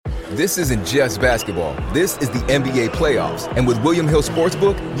This isn't just basketball. This is the NBA playoffs. And with William Hill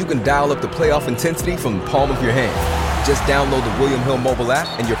Sportsbook, you can dial up the playoff intensity from the palm of your hand. Just download the William Hill mobile app,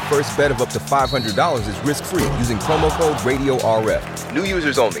 and your first bet of up to $500 is risk-free using promo code RadioRF. New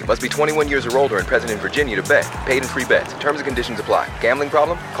users only. Must be 21 years or older and present in Virginia to bet. Paid and free bets. Terms and conditions apply. Gambling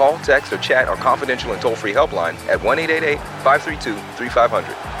problem? Call, text, or chat our confidential and toll-free helpline at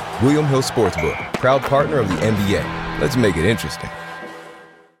 1-888-532-3500. William Hill Sportsbook, proud partner of the NBA. Let's make it interesting.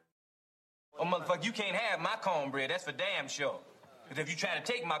 Oh, motherfucker, you can't have my cornbread. That's for damn sure. Because if you try to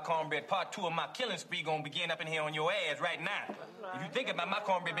take my cornbread, part 2 of my killing spree gonna begin up in here on your ass right now. If you think about my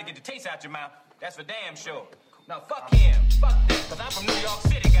cornbread, get the taste out your mouth, that's for damn sure. Now, fuck him. Fuck that. Because I'm from New York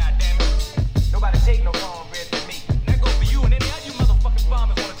City, goddammit. Nobody take no cornbread from me. That goes for you and any other you motherfucking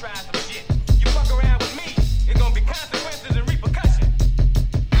farmers wanna try some shit. You fuck around with me, it's gonna be consequences and repercussions.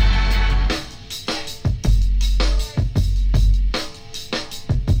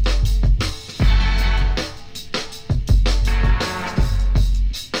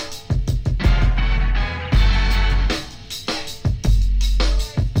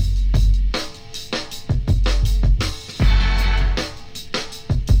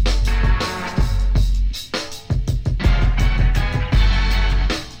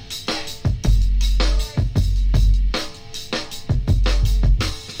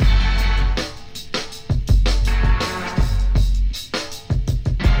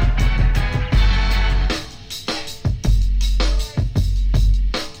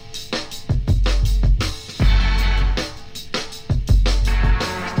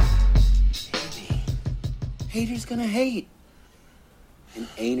 Haters gonna hate, and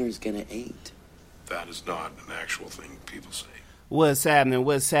ain'ters gonna ain't. That is not an actual thing people say. What's happening?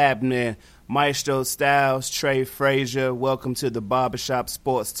 What's happening? Maestro Styles, Trey Frazier. Welcome to the Barbershop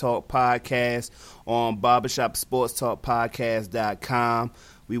Sports Talk Podcast on barbershopsportstalkpodcast.com.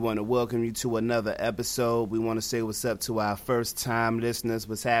 We want to welcome you to another episode. We want to say what's up to our first-time listeners,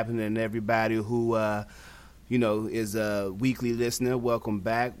 what's happening, and everybody who is a weekly listener. Welcome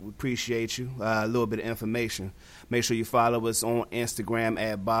back. We appreciate you. A little bit of information. Make sure you follow us on Instagram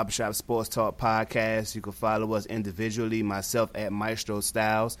at Barbershop Sports Talk Podcast. You can follow us individually, myself at Maestro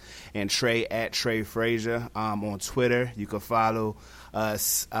Styles and Trey at Trey Frazier. On Twitter, you can follow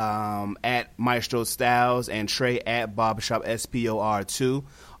us at Maestro Styles and Trey at Barbershop SPOR2.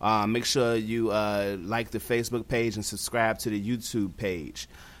 Make sure you like the Facebook page and subscribe to the YouTube page.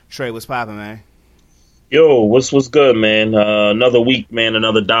 Trey, what's poppin', man? Yo, what's good, man? Another week, man,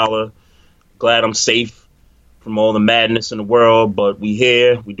 another dollar. Glad I'm safe from all the madness in the world, but we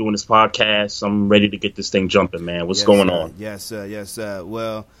here. We doing this podcast. I'm ready to get this thing jumping, man. What's going on? Yes, sir. Yes, sir.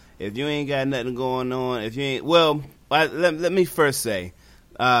 Well, if you ain't got nothing going on, let me first say,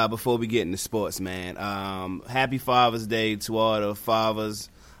 before we get into sports, man, happy Father's Day to all the fathers.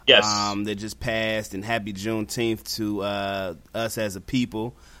 Yes. That just passed, and happy Juneteenth to us as a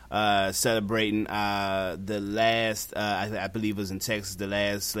people. Celebrating the last, I believe it was in Texas, the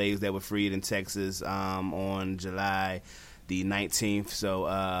last slaves that were freed in Texas on July the 19th. So,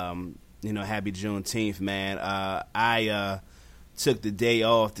 happy Juneteenth, man. I took the day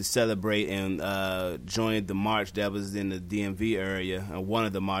off to celebrate and joined the march that was in the DMV area, one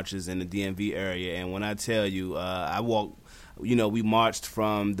of the marches in the DMV area. And when I tell you, I walked. We marched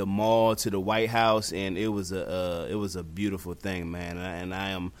from the mall to the White House, and it was a beautiful thing, man. And I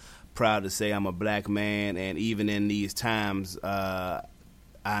am proud to say I'm a black man, and even in these times, I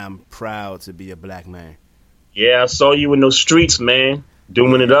am proud to be a black man. Yeah, I saw you in those streets, man,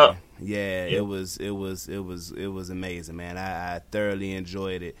 doing it up. Yeah, it was amazing, man. I thoroughly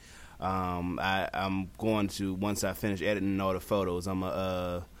enjoyed it. I'm going to, once I finish editing all the photos, I'm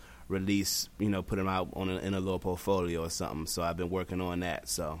gonna release, put them out in a little portfolio or something. So I've been working on that.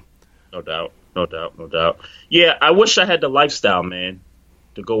 So, no doubt. Yeah, I wish I had the lifestyle, man,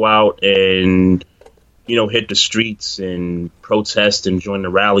 to go out and hit the streets and protest and join the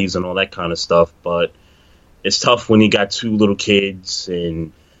rallies and all that kind of stuff. But it's tough when you got 2 little kids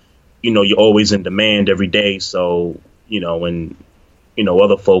and you're always in demand every day. So and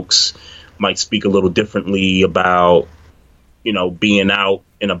other folks might speak a little differently about being out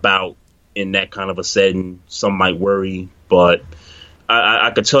and about in that kind of a setting. Some might worry, but I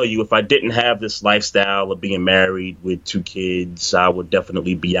could tell you, if I didn't have this lifestyle of being married with 2 kids, I would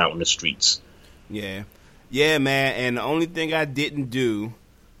definitely be out in the streets. Yeah, man. And the only thing I didn't do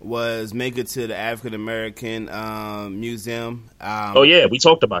was make it to the African American Museum. We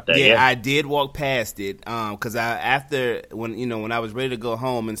talked about that. Yeah, I did walk past it because when I was ready to go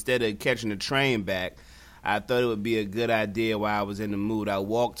home, instead of catching the train back, I thought it would be a good idea while I was in the mood. I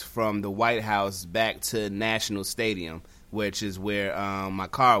walked from the White House back to National Stadium which is where my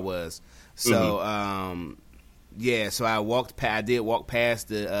car was. So so I did walk past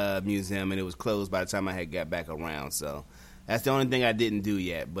the museum, and it was closed by the time I had got back around. So that's the only thing I didn't do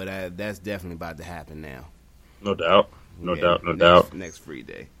yet, but that's definitely about to happen now. No doubt. No doubt. Next free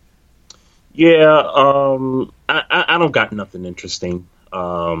day. Yeah, I don't got nothing interesting.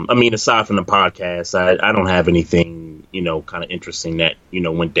 I mean, aside from the podcast, I don't have anything, kind of interesting that,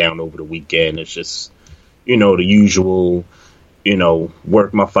 went down over the weekend. It's just, the usual,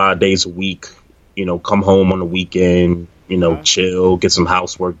 work my 5 days a week, come home on the weekend, chill, get some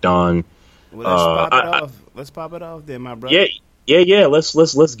housework done. Well, let's pop it off then, my brother. Yeah.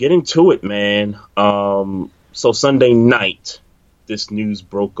 Let's get into it, man. So Sunday night, this news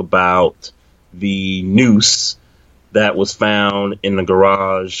broke about the noose that was found in the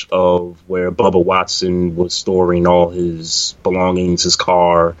garage of where Bubba Watson was storing all his belongings, his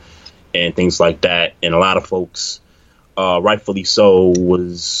car, and things like that. And a lot of folks, rightfully so,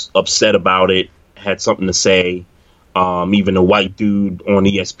 was upset about it, had something to say. Even a white dude on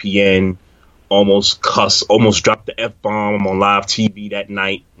ESPN almost dropped the F-bomb on live TV that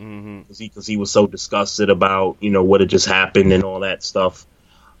night because he was so disgusted about, what had just happened and all that stuff.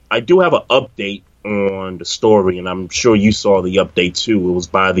 I do have an update on the story, and I'm sure you saw the update too. It was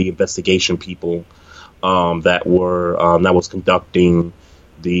by the investigation people that was conducting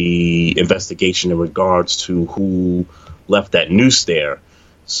the investigation in regards to who left that noose there.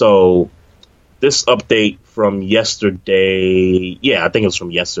 So this update from yesterday, I think it was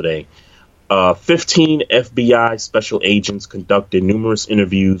from yesterday. 15 FBI special agents conducted numerous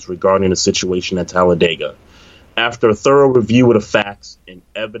interviews regarding the situation at Talladega. After a thorough review of the facts and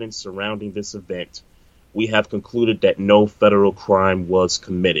evidence surrounding this event, we have concluded that no federal crime was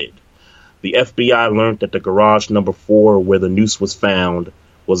committed. The FBI learned that the garage number 4 where the noose was found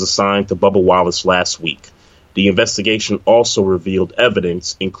was assigned to Bubba Wallace last week. The investigation also revealed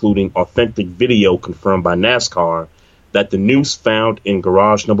evidence, including authentic video confirmed by NASCAR, that the noose found in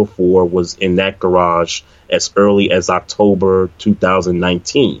garage number 4 was in that garage as early as October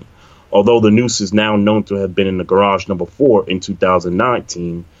 2019. Although the noose is now known to have been in the garage number 4 in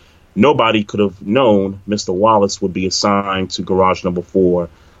 2019, nobody could have known Mr. Wallace would be assigned to garage number 4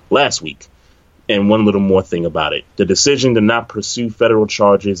 last week. And one little more thing about it. The decision to not pursue federal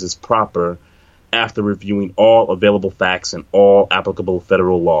charges is proper after reviewing all available facts and all applicable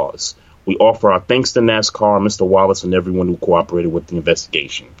federal laws. We offer our thanks to NASCAR, Mr. Wallace, and everyone who cooperated with the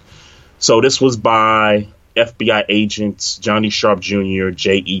investigation. So this was by FBI agents, Johnny Sharp Jr.,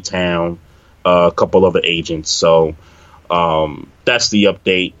 J.E. Town, a couple other agents. So that's the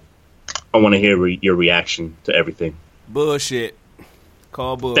update. I want to hear your reaction to everything. Bullshit.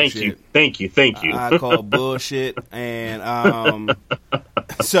 Call bullshit. Thank you. I call bullshit. And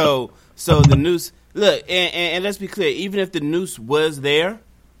so the noose. Look, and let's be clear. Even if the noose was there,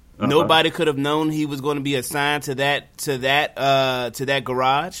 nobody could have known he was going to be assigned to that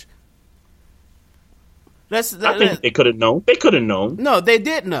garage. I think they could have known. They could have known. No, they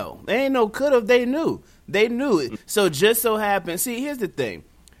did know. They ain't no could have. They knew. They knew it. So just so happened. See, here's the thing.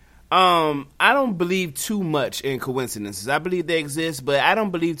 I don't believe too much in coincidences. I believe they exist, but I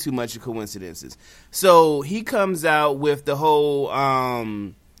don't believe too much in coincidences. So he comes out with the whole,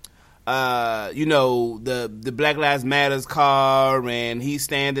 the Black Lives Matters car, and he's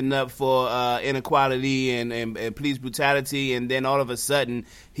standing up for inequality and police brutality, and then all of a sudden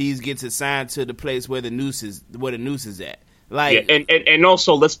he gets assigned to the place where the noose is at. Like, yeah, and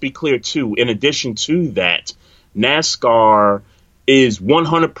also let's be clear too. In addition to that, NASCAR is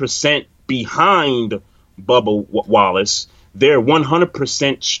 100% behind Bubba Wallace. They're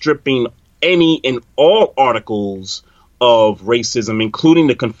 100% stripping any and all articles of racism, including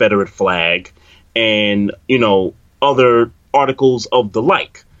the Confederate flag and, other articles of the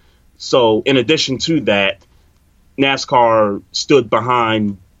like. So in addition to that, NASCAR stood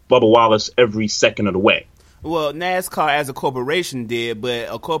behind Bubba Wallace every second of the way. Well, NASCAR as a corporation did, but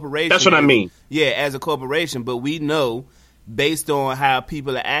a corporation... That's what I mean. Yeah, as a corporation, but we know... based on how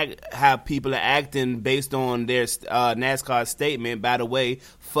people are acting, based on their NASCAR statement. By the way,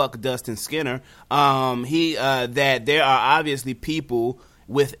 fuck Dustin Skinner. That there are obviously people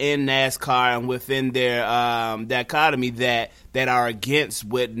within NASCAR and within their dichotomy that are against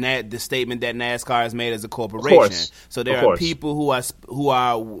what the statement that NASCAR has made as a corporation. So there are people who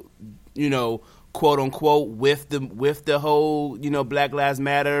are quote unquote with the whole Black Lives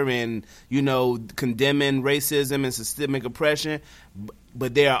Matter and condemning racism and systemic oppression,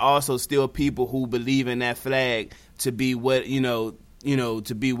 but there are also still people who believe in that flag to be what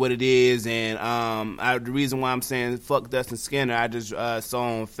to be what it is. And the reason why I'm saying fuck Dustin Skinner, I just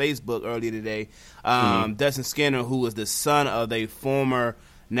saw on Facebook earlier today, Dustin Skinner, who was the son of a former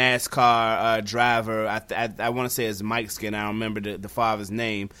NASCAR driver, I want to say it's Mike Skinner, I don't remember the father's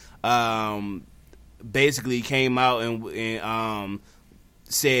name, basically came out and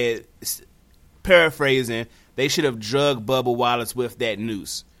said, paraphrasing, they should have drugged Bubba Wallace with that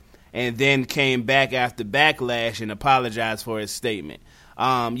noose, and then came back after backlash and apologized for his statement.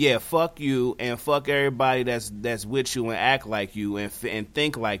 Fuck you and fuck everybody that's with you and act like you and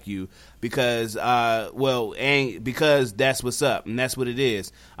think like you, because because that's what's up and that's what it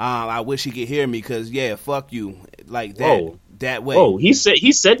is. I wish he could hear me, because fuck you, like that. Whoa. That way. Oh, he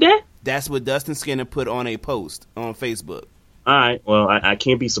said that? That's what Dustin Skinner put on a post on Facebook. All right, well, I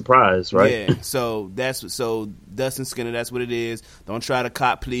can't be surprised, right? Yeah, so Dustin Skinner, that's what it is. Don't try to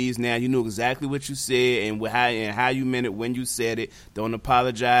cop please now. You knew exactly what you said and how you meant it when you said it. Don't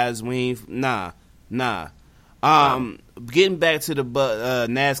apologize nah. Getting back to the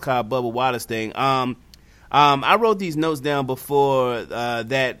NASCAR Bubba Wallace thing. I wrote these notes down before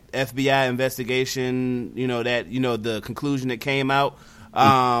that FBI investigation, the conclusion that came out.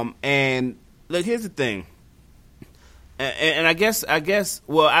 And look, here's the thing. And I guess,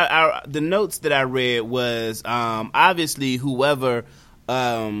 the notes that I read was obviously whoever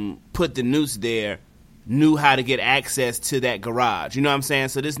put the noose there knew how to get access to that garage. You know what I'm saying?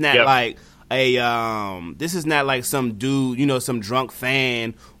 So this is not like this is not like some dude, some drunk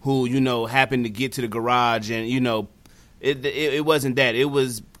fan who happened to get to the garage and it wasn't that. It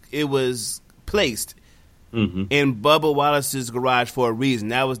was placed in Bubba Wallace's garage for a reason.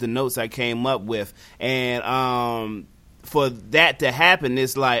 That was the notes I came up with, and for that to happen,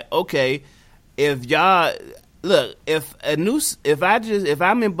 it's like, okay, if y'all look, if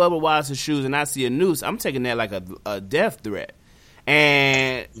I'm in Bubba Wallace's shoes and I see a noose, I'm taking that like a death threat.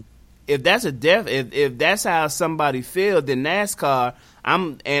 And if that's a death, if that's how somebody feels, then NASCAR,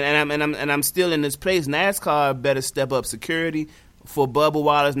 I'm still in this place. NASCAR better step up security for Bubba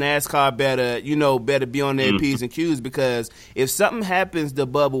Wallace. NASCAR better be on their P's and Q's, because if something happens to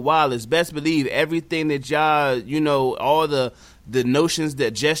Bubba Wallace, best believe everything that y'all, all the notions,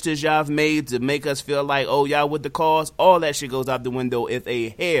 that gestures y'all have made to make us feel like, oh, y'all with the cause, all that shit goes out the window if a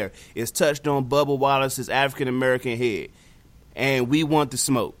hair is touched on Bubba Wallace's African American head, and we want the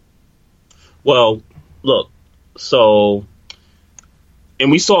smoke. Well, look, so, and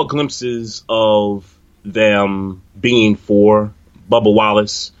we saw glimpses of them being for Bubba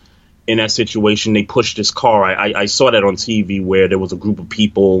Wallace in that situation. They pushed his car. I saw that on TV where there was a group of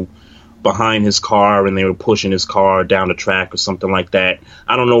people behind his car and they were pushing his car down the track or something like that.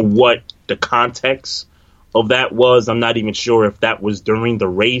 I don't know what the context of that was. I'm not even sure if that was during the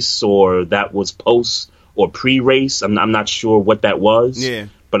race or that was post or pre-race. I'm not sure what that was. Yeah.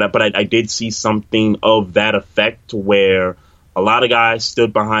 But I did see something of that effect, to where a lot of guys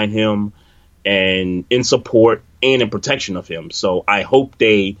stood behind him and in support and in protection of him. So I hope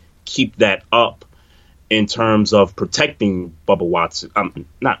they keep that up in terms of protecting Bubba Watson.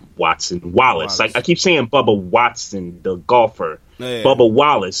 Wallace. I keep saying Bubba Watson, the golfer. Yeah. Bubba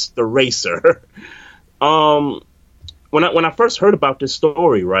Wallace, the racer. When I first heard about this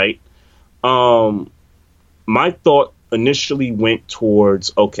story, right, my thought initially went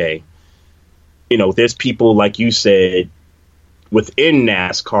towards, okay, there's people, like you said, within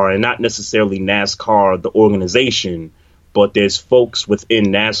NASCAR, and not necessarily NASCAR, the organization, but there's folks within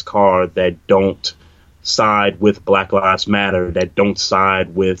NASCAR that don't side with Black Lives Matter, that don't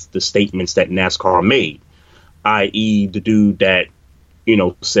side with the statements that NASCAR made, i.e. the dude that,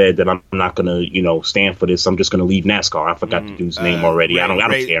 said that I'm not going to, stand for this. I'm just going to leave NASCAR. I forgot the dude's name already. I don't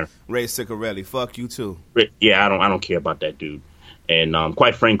care. Ray Ciccarelli. Fuck you too. Yeah, I don't care about that dude. And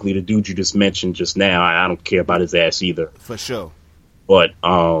quite frankly, the dude you just mentioned just now, I don't care about his ass either. For sure. But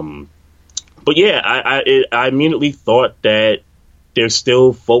yeah, I immediately thought that there's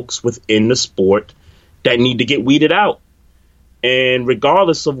still folks within the sport that need to get weeded out. And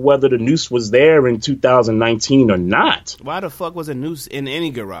regardless of whether the noose was there in 2019 or not. Why the fuck was a noose in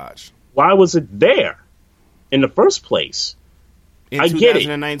any garage? Why was it there in the first place? In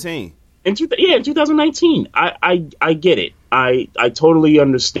 2019. In 2019. I get it. I totally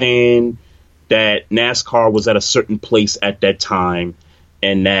understand that NASCAR was at a certain place at that time,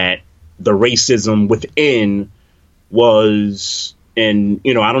 and that the racism within was, and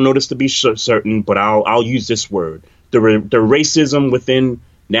I don't know this to be certain, but I'll use this word. The racism within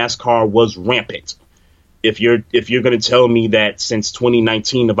NASCAR was rampant. If you're going to tell me that since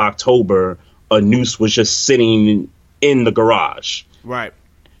 2019 of October, a noose was just sitting in the garage. Right.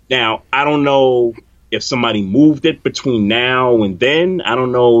 Now, I don't know if somebody moved it between now and then. I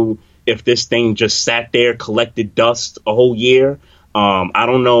don't know if this thing just sat there, collected dust a whole year. I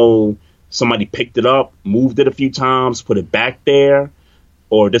don't know. Somebody picked it up, moved it a few times, put it back there,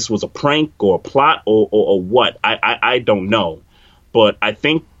 or this was a prank or a plot or what. I don't know. But I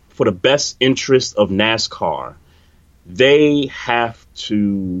think for the best interest of NASCAR, they have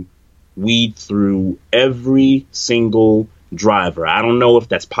to weed through every single driver. I don't know if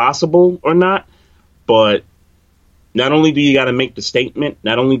that's possible or not, but not only do you got to make the statement,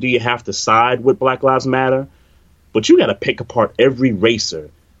 not only do you have to side with Black Lives Matter, but you got to pick apart every racer.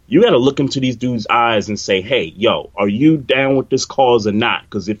 You got to look into these dudes' eyes and say, hey, yo, are you down with this cause or not?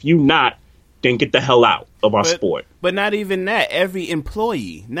 Because if you not, then get the hell out of our sport. But not even that. Every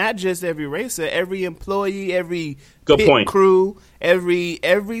employee, not just every racer, every employee, every crew,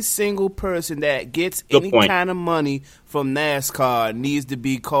 every single person that gets any kind of money from NASCAR needs to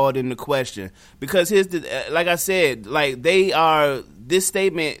be called into question. Because here's the, like I said, like this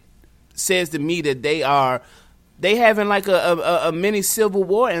statement says to me that they having like a mini civil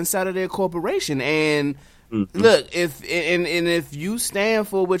war inside of their corporation. And look, if you stand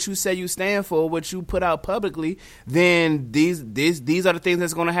for what you say you stand for, what you put out publicly, then these are the things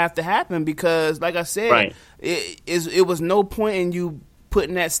that's going to have to happen. Because, like I said, it was no point in you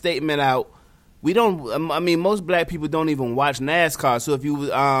putting that statement out. We don't. I mean, most black people don't even watch NASCAR. So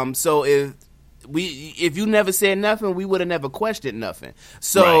if you never said nothing, we would have never questioned nothing.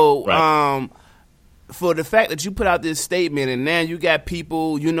 So for the fact that you put out this statement and now you got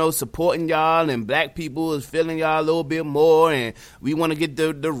people, supporting y'all, and black people is feeling y'all a little bit more, and we want to get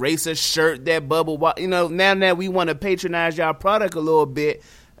the racer shirt that bubble, now that we want to patronize y'all product a little bit,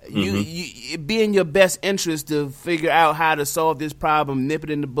 it be in your best interest to figure out how to solve this problem, nip it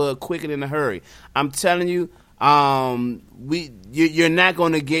in the bud quick and in a hurry. I'm telling you, you're not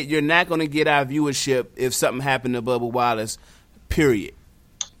gonna get our viewership if something happened to Bubba Wallace, period.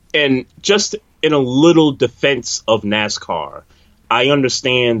 And just in a little defense of NASCAR, I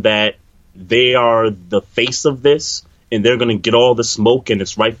understand that they are the face of this and they're going to get all the smoke, and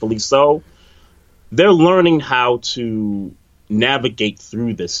it's rightfully so. They're learning how to navigate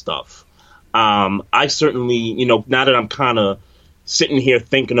through this stuff. I certainly, now that I'm kind of sitting here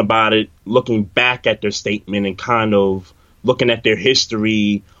thinking about it, looking back at their statement and kind of looking at their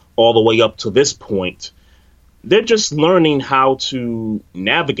history all the way up to this point, they're just learning how to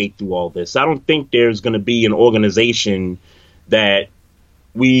navigate through all this. I don't think there's going to be an organization that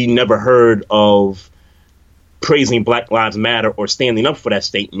we never heard of praising Black Lives Matter or standing up for that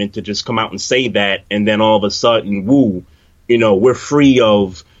statement to just come out and say that, and then all of a sudden, we're free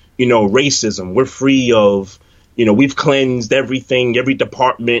of, racism. We're free of, we've cleansed everything, every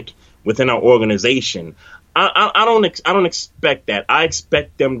department within our organization. I don't expect that. I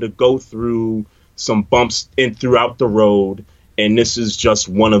expect them to go through some bumps throughout the road, and this is just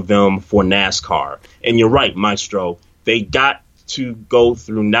one of them for NASCAR. And you're right, Maestro. They got to go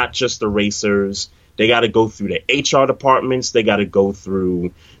through not just the racers. They got to go through the HR departments. They got to go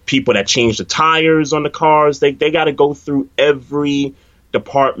through people that change the tires on the cars. They got to go through every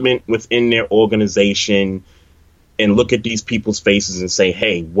department within their organization and look at these people's faces and say,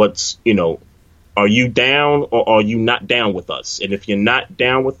 hey, are you down or are you not down with us? And if you're not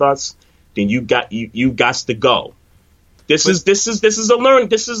down with us, then you got to go. This is a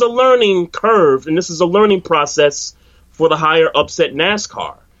learning curve, and this is a learning process for the higher ups at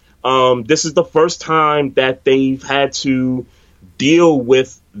NASCAR. This is the first time that they've had to deal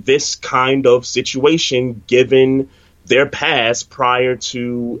with this kind of situation, given their past prior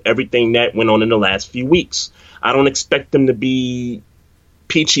to everything that went on in the last few weeks. I don't expect them to be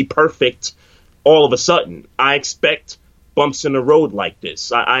peachy perfect all of a sudden. I expect bumps in the road like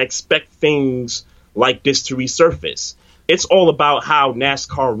this. I expect things like this to resurface. It's all about how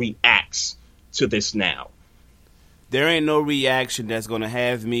NASCAR reacts to this now. There ain't no reaction that's going to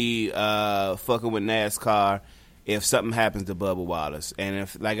have me fucking with NASCAR if something happens to Bubba Wallace. And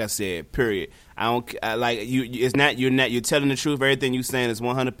if, like I said, period. I don't like you. It's not you're telling the truth. Everything you're saying is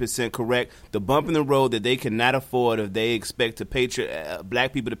 100% correct. The bump in the road that they cannot afford if they expect to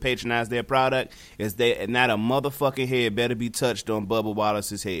black people to patronize their product is not a motherfucking head better be touched on Bubba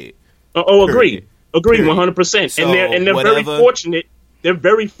Wallace's head. Agree 100%. So and they're very fortunate. They're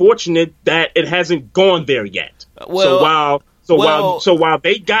very fortunate that it hasn't gone there yet. While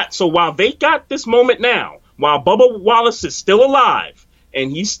they got this moment now, while Bubba Wallace is still alive and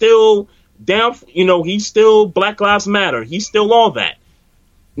he's still down, he's still Black Lives Matter, he's still all that.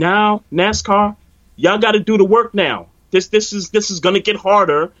 Now, NASCAR, y'all got to do the work now. This is gonna get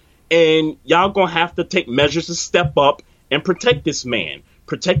harder, and y'all gonna have to take measures to step up and protect this man,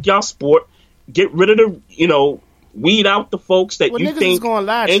 protect y'all sport, get rid of weed out the folks that you niggas think is gonna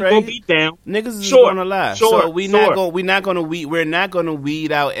lie, ain't Trey. gonna be down. Niggas is gonna lie. Sure, So we're not gonna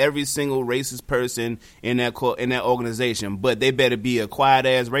weed out every single racist person in that organization. But they better be a quiet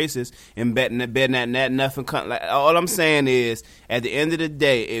ass racist and bet not nothing. Like, all I'm saying is, at the end of the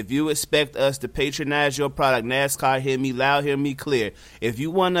day, if you expect us to patronize your product, NASCAR, hear me loud, hear me clear. If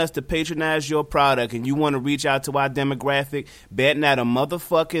you want us to patronize your product and you want to reach out to our demographic, bet not a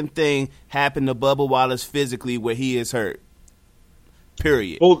motherfucking thing happened to Bubba Wallace physically where he is hurt.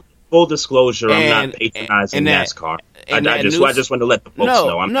 Period. Full disclosure, I'm not patronizing NASCAR. I just want to let the folks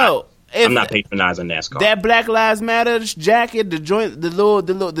know I'm not patronizing NASCAR. That Black Lives Matter jacket,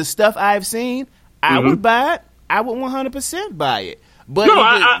 the stuff I've seen, I would buy it. I would 100% buy it. But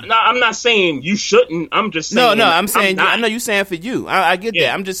I'm not saying you shouldn't. I'm just saying. No, I'm saying. I know you're saying for you. I get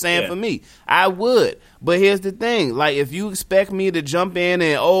that. I'm just saying for me. I would. But here's the thing. Like, if you expect me to jump in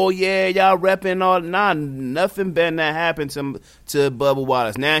and, oh, yeah, y'all repping all, nothing better not happen to Bubba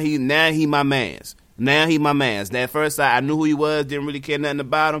Wallace. Now he my mans. Now he my mans. That first I knew who he was, didn't really care nothing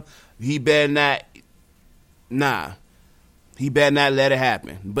about him. He better not, he better not let it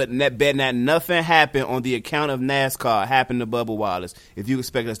happen. But better not nothing happen on the account of NASCAR happen to Bubba Wallace if you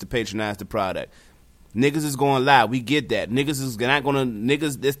expect us to patronize the product. Niggas is going to lie. We get that. Niggas is not going to...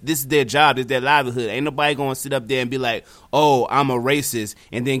 This is their job. This is their livelihood. Ain't nobody going to sit up there and be like, oh, I'm a racist,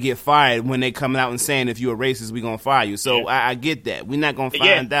 and then get fired when they coming out and saying, if you're a racist, we going to fire you. So I get that. We're not going to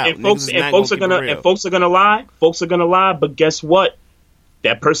find out. And folks are going to lie. Folks are going to lie, but guess what?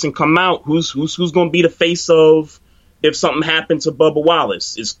 That person come out, who's going to be the face of... If something happened to Bubba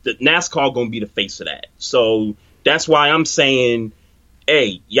Wallace, is the NASCAR going to be the face of that. So that's why I'm saying...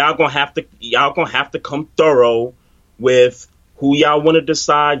 Hey, y'all gonna have to come thorough with who y'all want to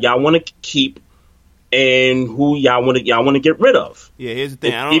decide, y'all want to keep, and who y'all want to get rid of. Yeah, here's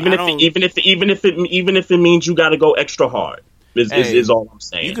the thing. Even if it means you got to go extra hard, is all I'm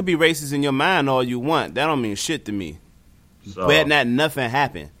saying. You could be racist in your mind all you want. That don't mean shit to me. So, But not nothing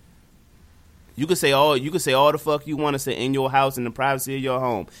happen. You could say all the fuck you want to say in your house in the privacy of your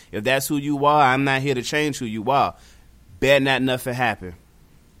home. If that's who you are, I'm not here to change who you are. Bet not nothing happen.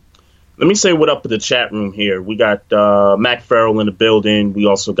 Let me say what up with the chat room here. We got Mac Farrell in the building. We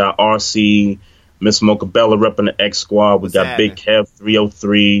also got RC, Miss Mocabella repping the X Squad. We got Big Kev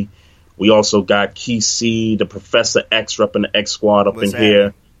 303. We also got Key C, the Professor X repping the X Squad up in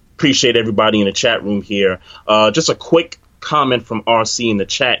here. Appreciate everybody in the chat room here. Just a quick comment from RC in the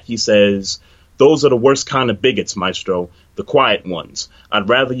chat. He says, those are the worst kind of bigots, Maestro. The quiet ones. I'd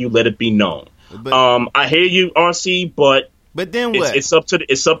rather you let it be known. But, I hear you, RC, but then what? It's up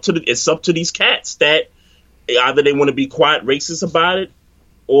to these cats that either they want to be quiet racist about it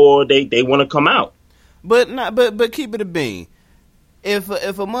or they want to come out. But keep it a bean. If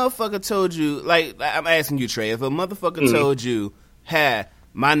a motherfucker told you, like, I'm asking you, Trey, if a motherfucker told you, hey,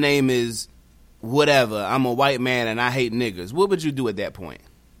 my name is whatever, I'm a white man and I hate niggers, what would you do at that point?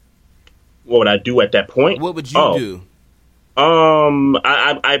 What would I do at that point? What would you do?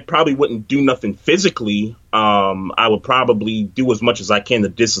 I probably wouldn't do nothing physically. I would probably do as much as I can to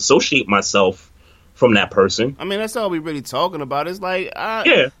disassociate myself from that person. I mean, that's all we really talking about. It's like, I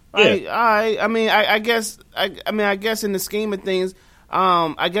guess in the scheme of things,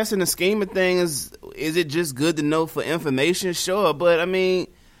 is it just good to know for information? Sure, but I mean,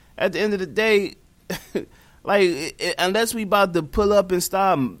 at the end of the day, unless we about to pull up and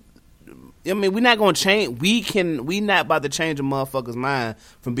start. I mean, we're not going to change. We not about to change a motherfucker's mind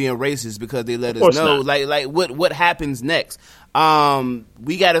from being racist because they let us know. Not. What happens next?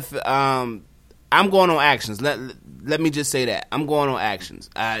 We got to. I'm going on actions. Let me just say that I'm going on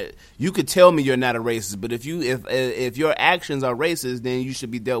actions. You could tell me you're not a racist, but if your actions are racist, then you should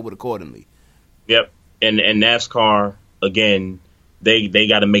be dealt with accordingly. Yep, and NASCAR again, they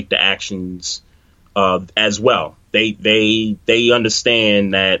got to make the actions as well. They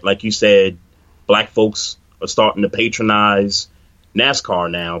understand that, like you said, black folks are starting to patronize NASCAR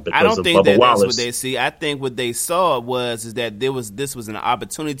now because of Bubba Wallace. I don't think that's what they see. I think what they saw is that this was an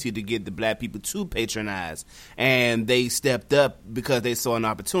opportunity to get the black people to patronize, and they stepped up because they saw an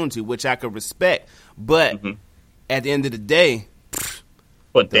opportunity, which I could respect. But at the end of the day,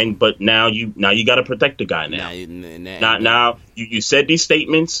 but now you got to protect the guy now. Now you said these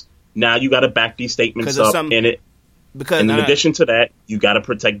statements. Now you got to back these statements up in it. Because in addition to that, you got to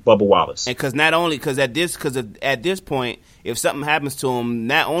protect Bubba Wallace. And because at this point, if something happens to him,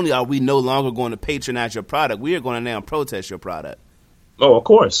 not only are we no longer going to patronize your product, we are going to now protest your product. Oh, of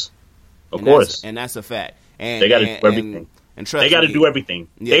course, and that's a fact. And they got to do everything. And trust they got to me, do everything.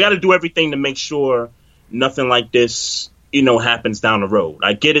 Yeah. They got to do everything to make sure nothing like this happens down the road.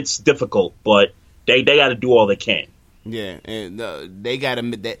 I get it's difficult, but they got to do all they can. Yeah, and they got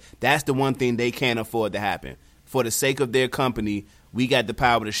to. That's the one thing they can't afford to happen. For the sake of their company, we got the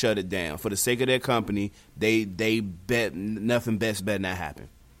power to shut it down. For the sake of their company, they bet nothing best better not happen,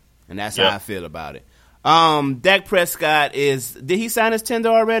 and that's how I feel about it. Dak Prescott did he sign his tender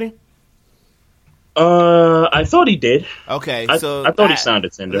already? I thought he did. Okay, so I thought he signed a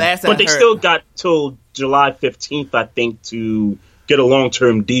tender, but they still got till July 15th, I think, to get a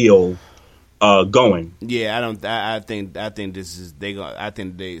long-term deal going. Yeah, I think this is they going. I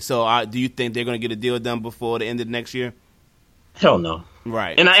think they. So, do you think they're going to get a deal done before the end of next year? Hell no.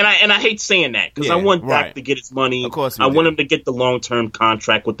 Right. And I hate saying that because I want Dak to get his money. Of course, I want him to get the long-term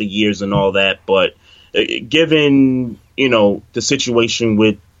contract with the years and all that. But given the situation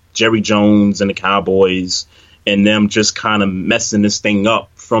with Jerry Jones and the Cowboys and them just kind of messing this thing up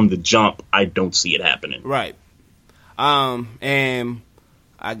from the jump, I don't see it happening. Right. And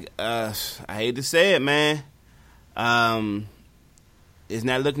I hate to say it, man. It's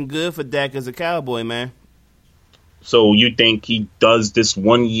not looking good for Dak as a Cowboy, man. So you think he does this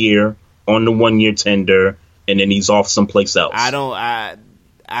 1 year on the 1 year tender and then he's off someplace else?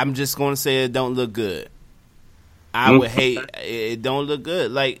 I'm just going to say it don't look good. I would hate it. Don't look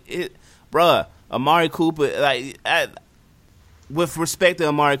good. Like bruh, Amari Cooper. With respect to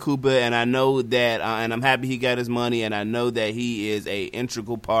Amari Cooper, and I know that, and I'm happy he got his money, and I know that he is a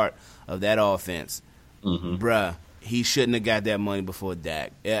integral part of that offense. Bruh, he shouldn't have got that money before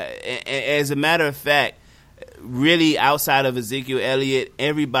Dak. As a matter of fact, really outside of Ezekiel Elliott,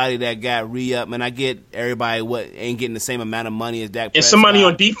 everybody that got re-up, and I get everybody ain't getting the same amount of money as Dak Prescott. And somebody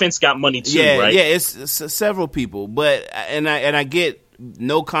on defense got money too, right? Yeah, it's several people. But I get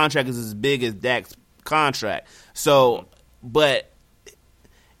no contract is as big as Dak's contract. So, but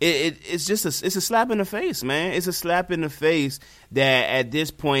it's just it's a slap in the face, man. It's a slap in the face that at this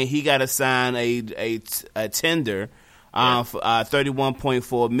point he got to sign a tender. For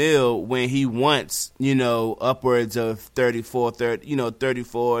 $31.4 million when he wants, upwards of 34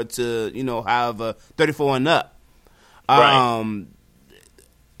 to, however, 34 and up. Right.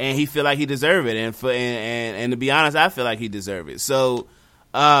 And he feel like he deserve it. And to be honest, I feel like he deserve it. So,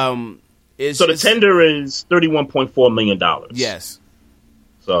 the tender is $31.4 million. Yes.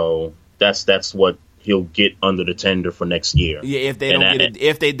 So that's what he'll get under the tender for next year. Yeah. If they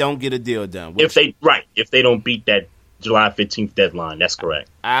don't get a deal done. If they don't beat that July 15th deadline. That's correct.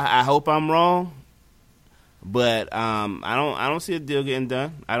 I hope I'm wrong, but I don't see a deal getting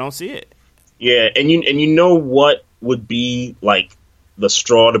done. I don't see it. Yeah, and you know what would be like the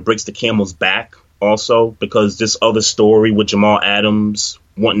straw that breaks the camel's back also, because this other story with Jamal Adams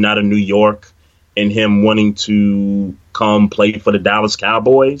wanting out of New York and him wanting to come play for the Dallas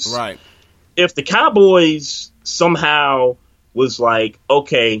Cowboys. Right. If the Cowboys somehow was like,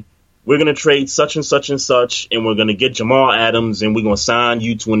 okay, we're going to trade such and such and such, and we're going to get Jamal Adams, and we're going to sign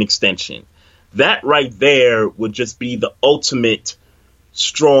you to an extension. That right there would just be the ultimate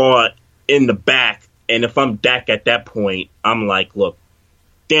straw in the back. And if I'm Dak at that point, I'm like, look,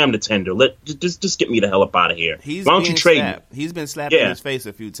 damn the tender. Just get me the hell up out of here. Why don't you trade me? He's been slapped in his face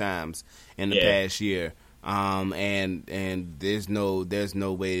a few times in the past year. And there's no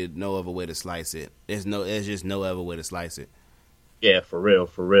other way to slice it. There's just no other way to slice it. Yeah, for real.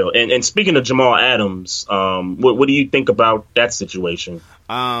 And speaking of Jamal Adams, what do you think about that situation?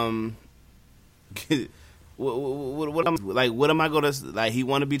 What am I going to like? He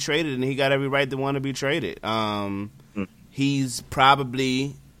want to be traded, and he got every right to want to be traded. He's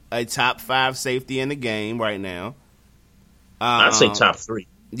probably a top 5 safety in the game right now. I'd say top 3.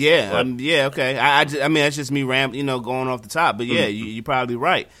 Yeah, yeah, okay. I mean, that's just me going off the top. But yeah, you're probably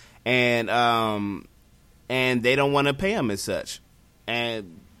right. And they don't want to pay him as such.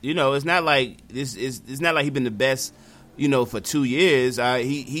 And it's not like it's not like he's been the best, for 2 years.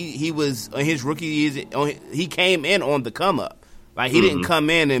 He was in his rookie years. He came in on the come up. Like he didn't come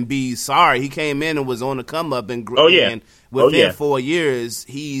in and be sorry. He came in and was on the come up. And and within 4 years,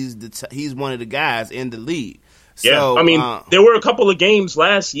 he's one of the guys in the league. Yeah, so, I mean, there were a couple of games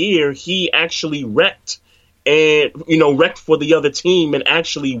last year he actually wrecked. And, wrecked for the other team and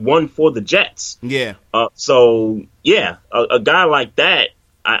actually won for the Jets. Yeah. So, yeah, a guy like that,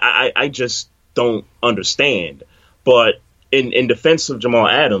 I just don't understand. But in defense of Jamal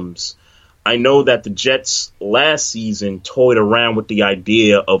Adams, I know that the Jets last season toyed around with the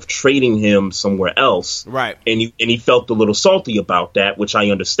idea of trading him somewhere else. Right. And he felt a little salty about that, which I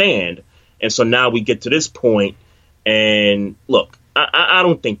understand. And so now we get to this point, and look, I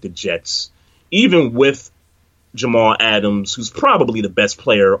don't think the Jets, even with Jamal Adams, who's probably the best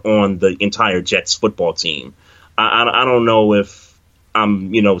player on the entire Jets football team, I don't know if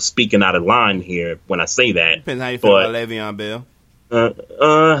I'm speaking out of line here when I say that. Depends how you feel about Le'Veon Bell.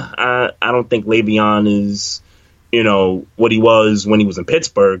 I don't think Le'Veon is what he was when he was in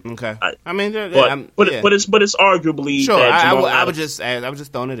Pittsburgh. Okay, but it's arguably sure. That I was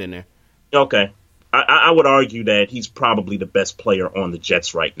just throwing it in there. Okay, I would argue that he's probably the best player on the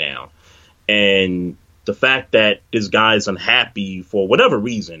Jets right now, and the fact that this guy's unhappy for whatever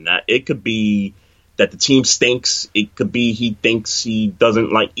reason, it could be that the team stinks. It could be he thinks he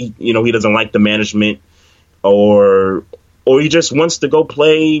doesn't like the management, or he just wants to go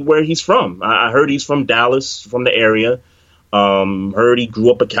play where he's from. I heard he's from Dallas, from the area. Heard he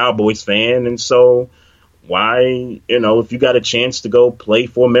grew up a Cowboys fan, and so why, if you got a chance to go play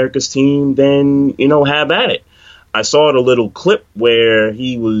for America's team, then have at it. I saw the little clip where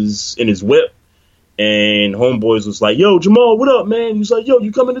he was in his whip, and homeboys was like, "Yo, Jamal, what up, man?" He was like, "Yo,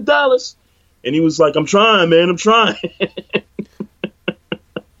 you coming to Dallas?" And he was like, "I'm trying, man. I'm trying."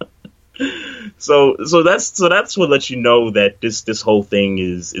 So that's what lets you know that this whole thing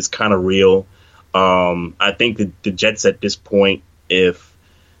is kind of real. I think that the Jets at this point, if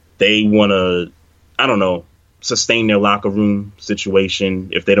they want to, I don't know, sustain their locker room situation,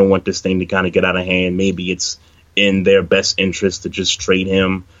 if they don't want this thing to kind of get out of hand, maybe it's in their best interest to just trade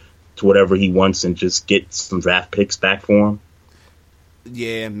him to whatever he wants and just get some draft picks back for him.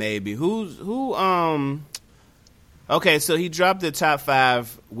 Yeah, maybe. Okay, so he dropped the top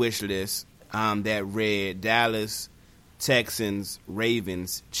 5 wish list that read Dallas, Texans,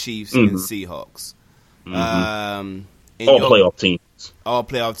 Ravens, Chiefs, and Seahawks. All playoff teams. All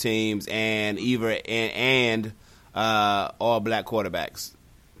playoff teams, and all black quarterbacks.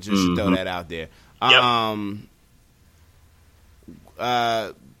 Just to throw that out there.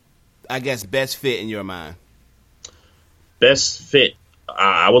 I guess best fit in your mind. Best fit.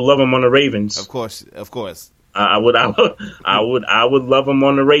 I would love him on the Ravens. Of course. I would love him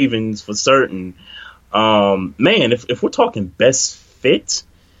on the Ravens for certain. Man, if we're talking best fit,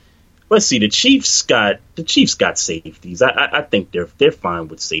 let's see. The Chiefs got safeties. I think they're fine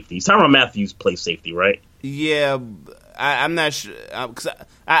with safeties. Tyrann Mathieu plays safety, right? Yeah, I'm not sure. Cause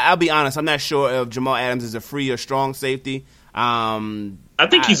I'll be honest. I'm not sure if Jamal Adams is a free or strong safety. I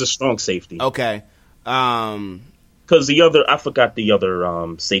think he's a strong safety. Okay. Because I forgot the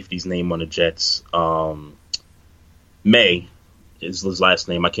other safety's name on the Jets. May is his last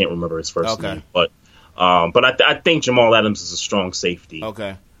name. I can't remember his first name. But I think Jamal Adams is a strong safety.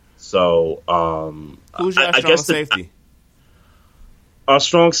 Okay. So who's your strong safety? Our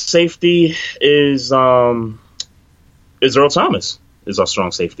strong safety is Earl Thomas. Is our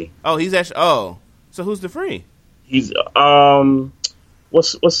strong safety. Oh, he's actually. Oh, so who's the free? He's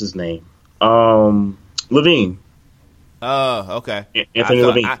what's his name? Levine. Oh, okay. Anthony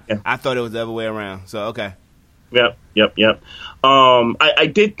Levine. I thought it was the other way around. So okay. Yep.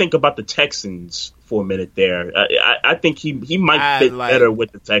 I did think about the Texans for a minute there. I think he might fit better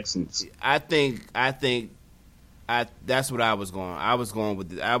with the Texans. I think that's what I was going. I was going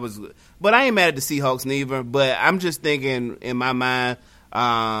with but I ain't mad at the Seahawks neither. But I'm just thinking in my mind,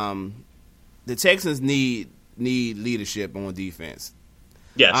 the Texans need leadership on defense.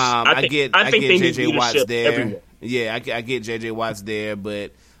 Yes, I get JJ Watts there. Everywhere. Yeah, I get JJ Watts there,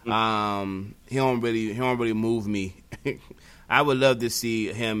 but he don't really move me. I would love to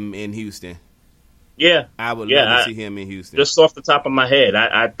see him in Houston. Yeah, I would love to see him in Houston. Just off the top of my head,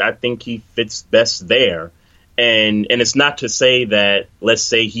 I think he fits best there. And it's not to say that, let's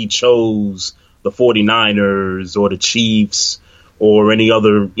say he chose the 49ers or the Chiefs or any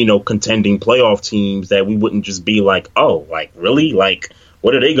other, contending playoff teams, that we wouldn't just be like, oh, like, really? Like,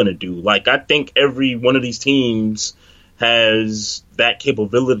 what are they going to do? Like, I think every one of these teams has that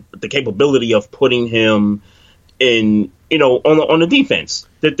capability of putting him in, on the defense.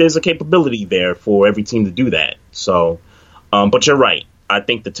 That there's a capability there for every team to do that. So, but you're right. I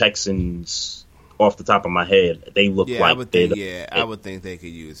think the Texans, off the top of my head, they look like I would think they could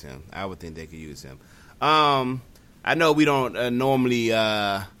use him. I know we don't normally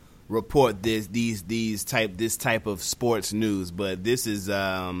report this type of sports news, but this is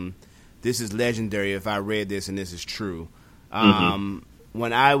legendary. If I read this and this is true,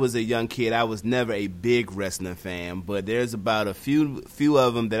 when I was a young kid, I was never a big wrestling fan, but there's about a few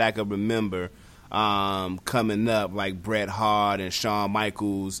of them that I could remember coming up, like Bret Hart and Shawn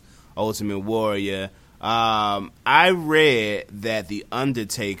Michaels, Ultimate Warrior. I read that The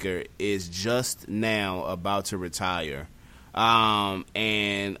Undertaker is just now about to retire.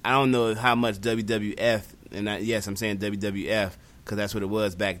 And I don't know how much WWF, and yes, I'm saying WWF because that's what it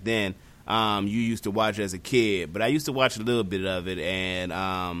was back then, you used to watch as a kid. But I used to watch a little bit of it,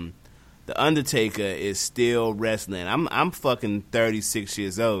 and The Undertaker is still wrestling. I'm fucking 36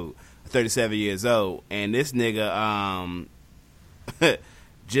 years old, 37 years old, and this nigga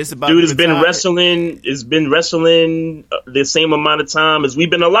just about dude has been wrestling. Has been wrestling the same amount of time as we've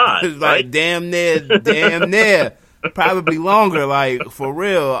been alive. Like right? damn near, probably longer. Like for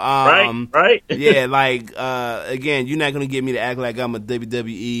real. Right. Yeah, like again, you're not gonna get me to act like I'm a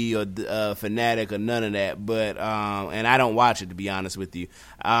WWE or fanatic or none of that. But and I don't watch it, to be honest with you.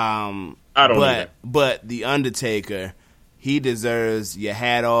 I don't either. But the Undertaker, he deserves your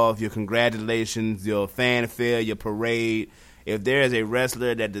hat off, your congratulations, your fanfare, your parade. If there is a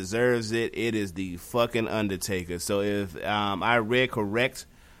wrestler that deserves it, it is the fucking Undertaker. So if I read correct,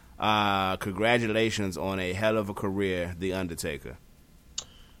 congratulations on a hell of a career, the Undertaker.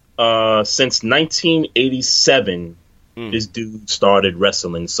 Since 1987, this dude started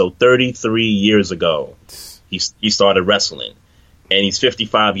wrestling. So 33 years ago, he started wrestling, and he's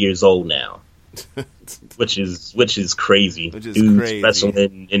 55 years old now. which is crazy. Dude's crazy.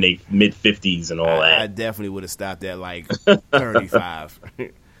 Wrestling in their mid 50s and all that. I definitely would have stopped at like 35.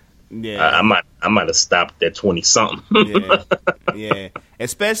 Yeah, I might have stopped at 20 something. yeah.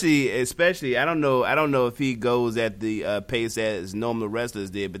 Especially, I don't know if he goes at the pace as normal wrestlers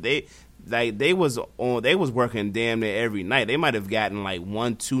did, but they was working damn near every night. They might have gotten like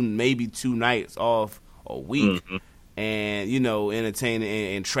 1, 2, maybe 2 nights off a week. Mm-hmm. And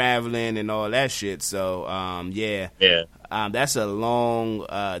entertaining and traveling and all that shit. So that's a long,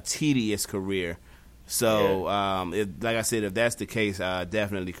 tedious career. So like I said, if that's the case,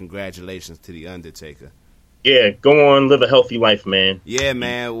 definitely congratulations to the Undertaker. Yeah, go on, live a healthy life, man. Yeah,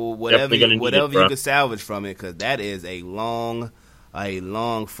 man. Well, whatever you can salvage from it, because that is a long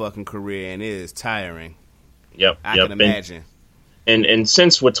fucking career, and it is tiring. Yep, I can imagine. And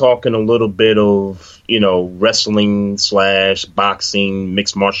since we're talking a little bit of, wrestling / boxing,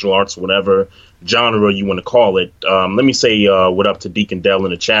 mixed martial arts, whatever genre you want to call it, let me say what up to Deacon Dell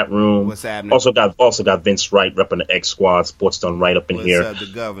in the chat room. What's happening? Also got Vince Wright repping the X Squad, Sports Done Right up in here. What's up,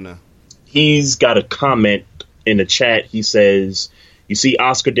 the governor? He's got a comment in the chat. He says, you see,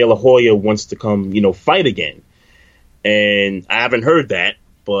 Oscar De La Hoya wants to come, fight again. And I haven't heard that,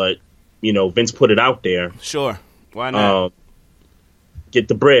 but, Vince put it out there. Sure. Why not? Get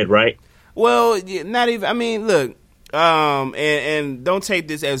the bread, right? Well, not even. I mean, look, and don't take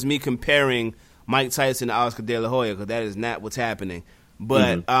this as me comparing Mike Tyson to Oscar De La Hoya, because that is not what's happening.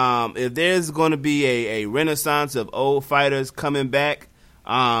 But if there's going to be a renaissance of old fighters coming back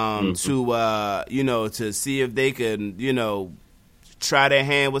to see if they can try their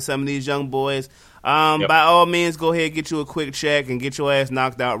hand with some of these young boys, by all means, go ahead, get you a quick check and get your ass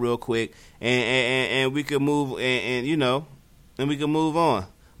knocked out real quick, and we can move and we can move on.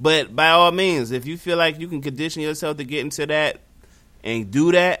 But by all means, if you feel like you can condition yourself to get into that and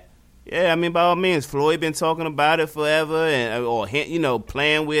do that, yeah, I mean, by all means. Floyd been talking about it forever, or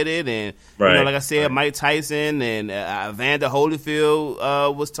playing with it, and like I said, Mike Tyson and Evander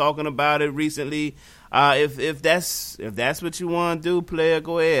Holyfield was talking about it recently. If that's what you want to do, player,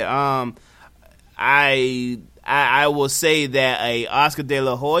 go ahead. I will say that a Oscar De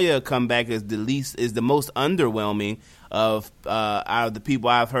La Hoya comeback is the most underwhelming of out of the people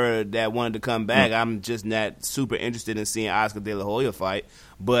I've heard that wanted to come back. I'm just not super interested in seeing Oscar De La Hoya fight.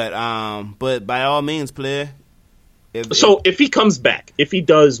 But by all means, player. If he comes back, if he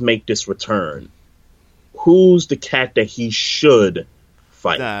does make this return, who's the cat that he should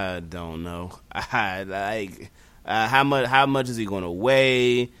fight? I don't know. How much is he going to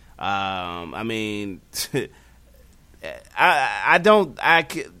weigh? I mean,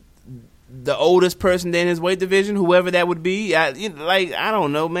 the oldest person in his weight division, whoever that would be, I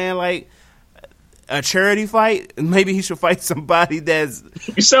don't know, man. Like a charity fight, maybe he should fight somebody that's.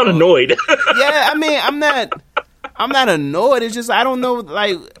 You sound annoyed. Yeah, I mean, I'm not annoyed. It's just I don't know.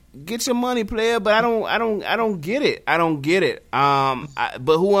 Like, get your money, player, but I don't get it. I don't get it.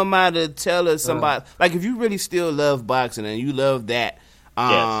 But who am I to tell somebody? Like, if you really still love boxing and you love that.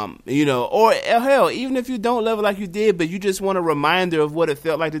 Yes. Or hell, even if you don't love it like you did, but you just want a reminder of what it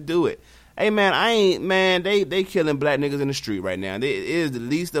felt like to do it. Hey man, they killing black niggas in the street right now. It is the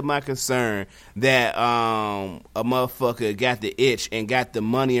least of my concern that a motherfucker got the itch and got the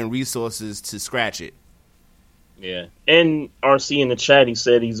money and resources to scratch it. Yeah, and RC in the chat, he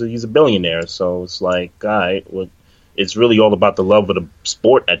said he's a billionaire, so it's like, all right, well, it's really all about the love of the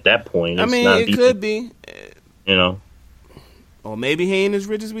sport at that point. I mean, it could be, or maybe he ain't as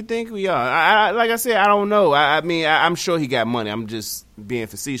rich as we think we are. Like I said, I don't know. I mean, I'm sure he got money. I'm just being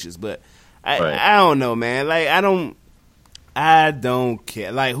facetious, but I don't know, man. Like, I don't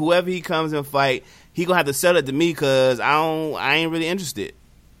care. Like, whoever he comes and fight, he gonna have to sell it to me because I ain't really interested.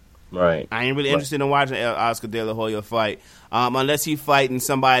 Right. I ain't really interested in watching Oscar De La Hoya fight, unless he fighting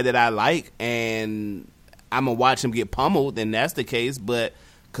somebody that I like, and I'm gonna watch him get pummeled. Then that's the case. But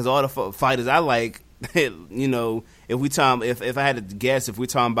because all the fighters I like, you know, if I had to guess, if we're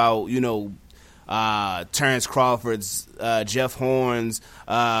talking about, you know, Terrence Crawford's, Jeff Horn's,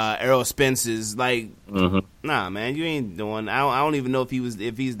 Errol Spence's, like, nah, man, you ain't doing. I don't even know if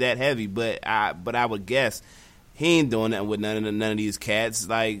he's that heavy, but I would guess he ain't doing that with none of these cats.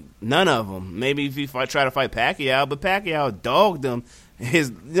 Like, none of them. Maybe if he try to fight Pacquiao, but Pacquiao dogged him. He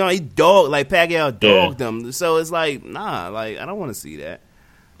dogged, like, Pacquiao dogged him. So it's like, nah, like, I don't want to see that.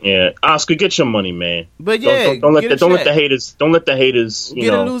 Yeah, Oscar, get your money, man. But yeah, don't let the haters,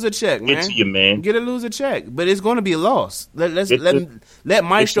 get a loser check, man. Get to you, man. Get a loser check, but it's going to be a loss. Let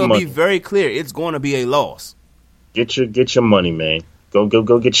Maestro be very clear. It's going to be a loss. Get your money, man. Go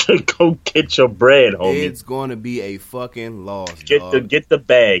get your bread, homie. It's going to be a fucking loss. Get the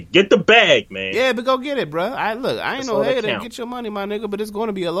bag, man. Yeah, but go get it, bro. I ain't no hater. Get your money, my nigga. But it's going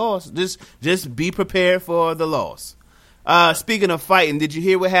to be a loss. Just be prepared for the loss. Speaking of fighting, did you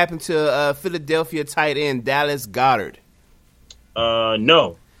hear what happened to Philadelphia tight end Dallas Goedert?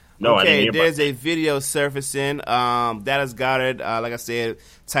 No, I didn't hear there's about a video surfacing. Dallas Goedert, like I said,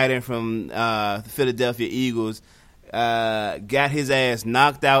 tight end from the Philadelphia Eagles, got his ass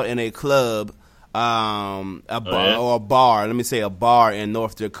knocked out in a club, a bar in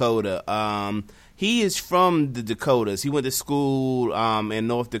North Dakota. He is from the Dakotas. He went to school in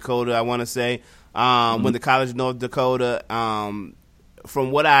North Dakota, I want to say. Went to college in North Dakota.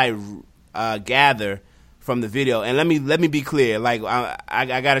 From what I gather from the video, and let me be clear, like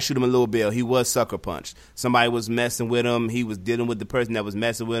I gotta shoot him a little bill. He was sucker punched. Somebody was messing with him. He was dealing with the person that was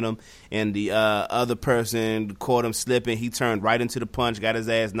messing with him, and the other person caught him slipping. He turned right into the punch, got his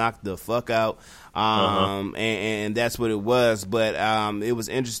ass knocked the fuck out. And that's what it was. But it was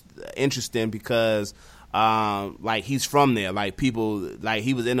interesting because. Like he's from there. Like people, like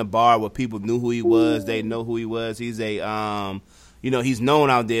he was in a bar where people knew who he was. They know who he was. He's he's known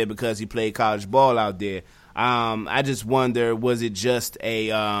out there because he played college ball out there. I just wonder, was it just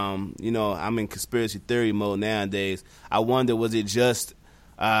a, I'm in conspiracy theory mode nowadays. I wonder, was it just,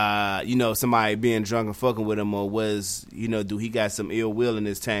 somebody being drunk and fucking with him, or was, do he got some ill will in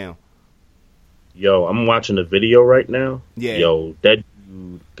his town? Yo, I'm watching the video right now. Yeah. Yo, that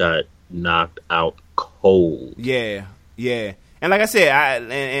dude got knocked out cold. Yeah. And like I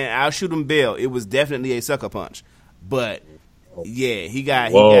said, I'll shoot him bail. It was definitely a sucker punch. But yeah, he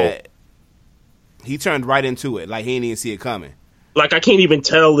turned right into it. Like he didn't even see it coming. Like I can't even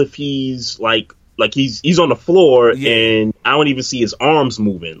tell if he's like he's on the floor and I don't even see his arms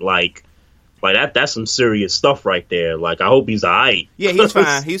moving. Like that's some serious stuff right there. Like I hope he's alright. Yeah,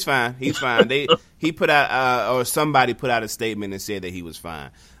 he's fine. He put out or somebody put out a statement and said that he was fine.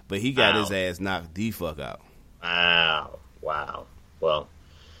 But he got his ass knocked the fuck out. Wow. Well,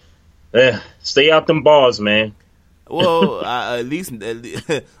 stay out them bars, man. Well, at least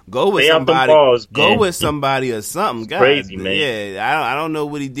go with stay somebody. Bars, go with somebody or something. God, crazy, man. Yeah, I don't know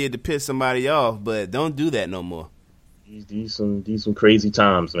what he did to piss somebody off, but don't do that no more. These some crazy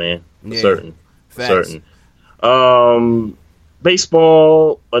times, man. For certain. Facts.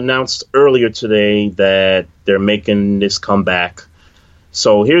 Baseball announced earlier today that they're making this comeback.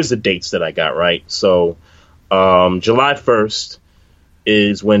 So here's the dates that I got, right? So July 1st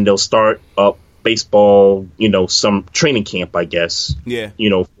is when they'll start up baseball, some training camp, I guess. Yeah.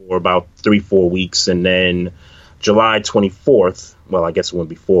 For about 3-4 weeks. And then July 24th, well, I guess it wouldn't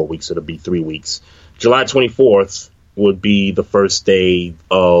be 4 weeks, it'll be 3 weeks. July 24th would be the first day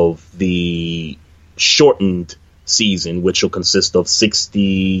of the shortened season, which will consist of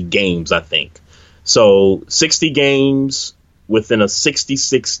 60 games, I think. So 60 games within a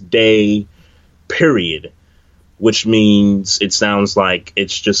 66-day period, which means it sounds like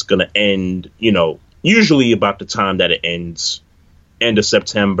it's just going to end, usually about the time that it ends, end of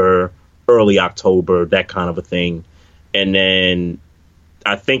September, early October, that kind of a thing. And then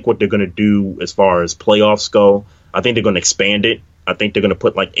I think what they're going to do as far as playoffs go, I think they're going to expand it. I think they're going to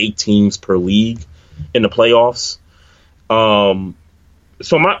put like 8 teams per league in the playoffs. So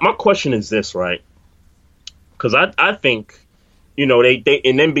my question is this, right? Because I think, they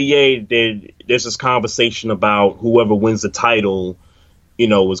in NBA, there's this conversation about whoever wins the title, is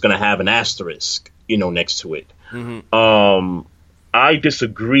going to have an asterisk, next to it. Mm-hmm. I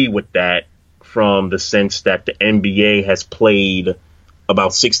disagree with that from the sense that the NBA has played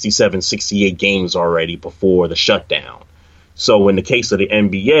about 67, 68 games already before the shutdown. So in the case of the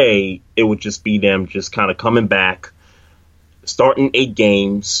NBA, it would just be them just kind of coming back, starting 8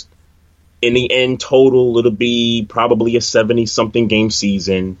 games. In the end total, it'll be probably a 70-something game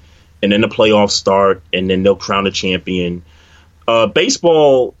season. and then the playoffs start, and then they'll crown a champion.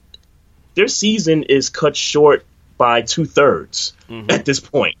 Baseball, their season is cut short by 2/3 at this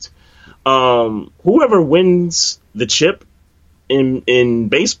point. Whoever wins the chip in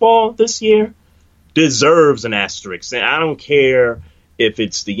baseball this year deserves an asterisk. And I don't care if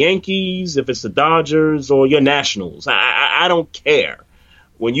it's the Yankees, if it's the Dodgers, or your Nationals. I don't care.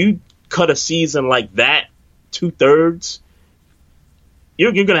 When you cut a season like that, 2/3,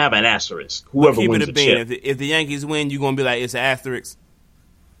 you're going to have an asterisk. Whoever wins the chip. If the Yankees win, you're going to be like, it's an asterisk?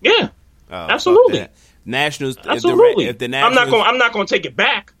 Yeah, absolutely. Nationals, absolutely. If the Nationals, I'm not going to take it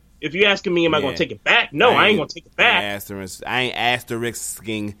back. If you're asking me, am I going to take it back? No, I ain't going to take it back. I ain't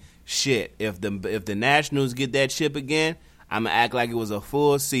asterisking shit. If the Nationals get that chip again, I'm gonna act like it was a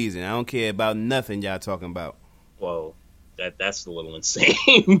full season. I don't care about nothing y'all talking about. Well, that's a little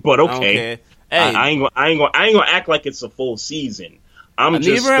insane, but okay. Hey, I ain't gonna act like it's a full season. I'm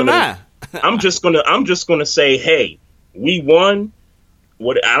just gonna say, hey, we won.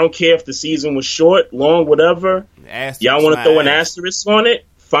 What? I don't care if the season was short, long, whatever. Y'all want to throw an asterisk on it?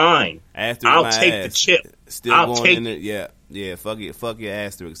 Fine. I'll take the chip. Still going in it. Yeah. Fuck your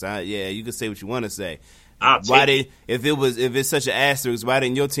asterisk. You can say what you want to say. If it's such an asterisk, why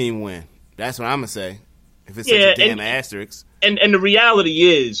didn't your team win? That's what I'm gonna say. If it's such a damn asterisk. And the reality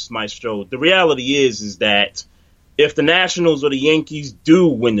is, Maestro, is that if the Nationals or the Yankees do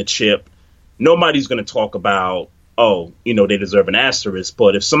win the chip, nobody's gonna talk about, they deserve an asterisk.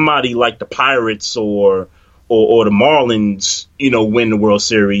 But if somebody like the Pirates or the Marlins, win the World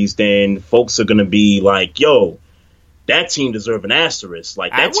Series, then folks are gonna be like, yo, that team deserve an asterisk.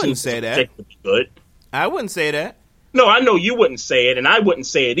 Like, that team is projected to be good. I wouldn't say that. No, I know you wouldn't say it, and I wouldn't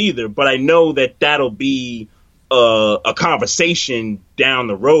say it either, but I know that that'll be a conversation down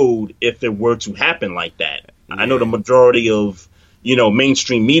the road if it were to happen like that. Yeah. I know the majority of,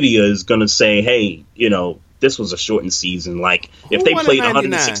 mainstream media is going to say, hey, this was a shortened season. Like, if they played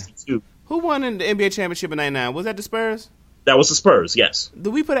 162. Who won in the NBA championship in 99? Was that the Spurs? That was the Spurs, yes.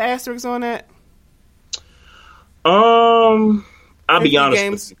 Do we put an asterisk on that? I'll be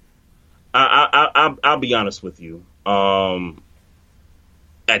honest with you. I'll be honest with you.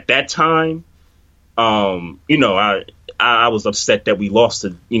 At that time, I was upset that we lost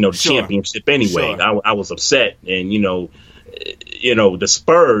the championship anyway. Sure. I was upset, and the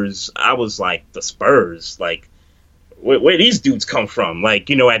Spurs. I was like, the Spurs, like, where these dudes come from? Like,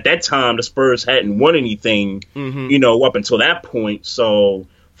 at that time, the Spurs hadn't won anything, up until that point. So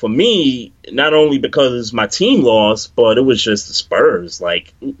for me, not only because my team lost, but it was just the Spurs.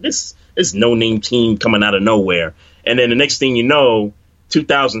 Like, this no-name team coming out of nowhere. And then the next thing you know,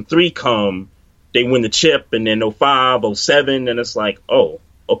 2003 come, they win the chip, and then 05, 07, and it's like, oh,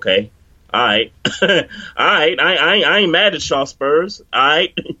 okay, all right. All right, I ain't mad at y'all Spurs, all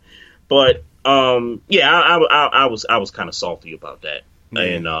right. But, I was kind of salty about that.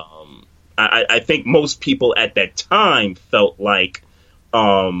 Mm-hmm. And I think most people at that time felt like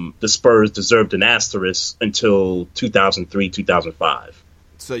the Spurs deserved an asterisk until 2003, 2005.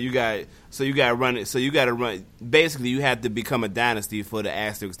 So you got to run it. So you got to run. Basically, you have to become a dynasty for the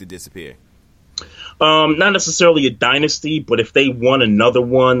asterisk to disappear. Not necessarily a dynasty, but if they won another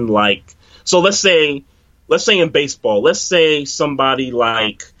one, like, so let's say in baseball, let's say somebody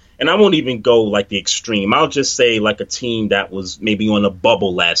like, and I won't even go like the extreme. I'll just say like a team that was maybe on a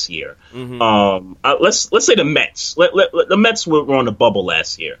bubble last year. Mm-hmm. Let's say the Mets. The Mets were on a bubble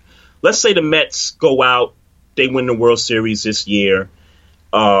last year. Let's say the Mets go out, they win the World Series this year.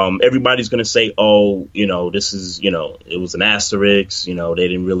 Everybody's going to say, this is, it was an asterisk. They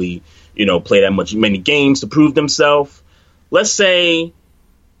didn't really, play that many games to prove themselves. Let's say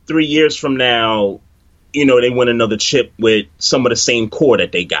 3 years from now, they win another chip with some of the same core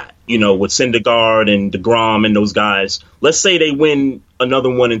that they got, with Syndergaard and DeGrom and those guys. Let's say they win another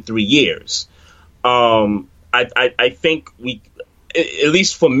one in 3 years. I think at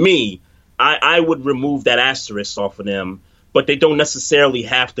least for me, I would remove that asterisk off of them. But they don't necessarily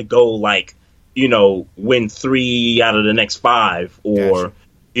have to go like, win 3 out of the next 5 or,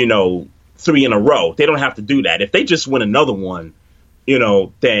 gotcha. 3 in a row. They don't have to do that. If they just win another one,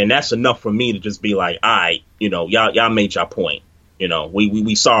 then that's enough for me to just be like, all right, y'all made your point.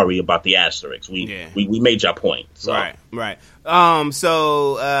 We sorry about the asterisk. We made your point. So. Right.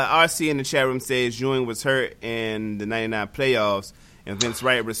 So RC in the chat room says Ewing was hurt in the 99 playoffs. And Vince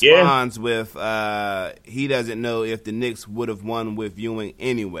Wright responds with, he doesn't know if the Knicks would have won with Ewing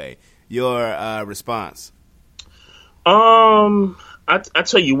anyway. Your response? I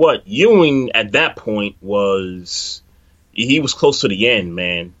tell you what, Ewing at that point was close to the end,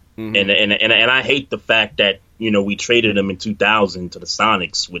 man. Mm-hmm. And I hate the fact that we traded him in 2000 to the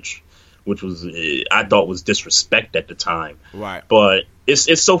Sonics, which which was I thought was disrespect at the time. Right. But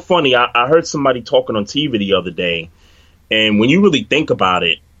it's so funny. I heard somebody talking on TV the other day, and when you really think about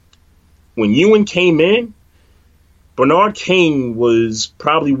it, when Ewing came in, Bernard King was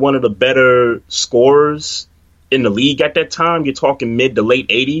probably one of the better scorers in the league at that time. You're talking mid to late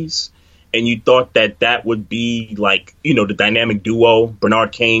 80s. And you thought that would be like, you know, the dynamic duo,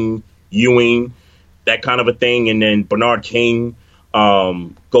 Bernard King, Ewing, that kind of a thing. And then Bernard King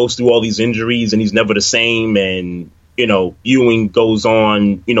goes through all these injuries and he's never the same. And, you know, Ewing goes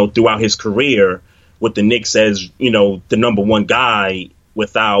on, you know, throughout his career with the Knicks as, you know, the number one guy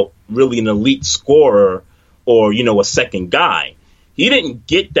without really an elite scorer or, you know, a second guy. He didn't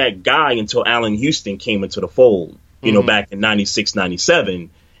get that guy until Allen Houston came into the fold, you know, back in 96, 97.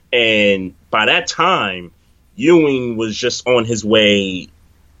 And by that time, Ewing was just on his way,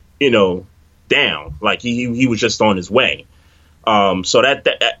 you know, down. Like he was just on his way. So that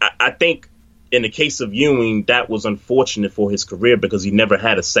I think in the case of Ewing, that was unfortunate for his career because he never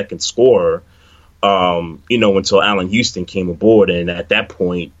had a second scorer, you know, until Allen Houston came aboard. And at that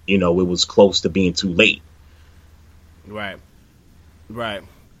point, you know, it was close to being too late. Right.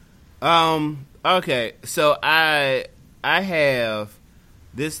 Okay. So I have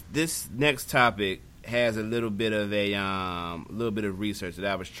this next topic has a little bit of research that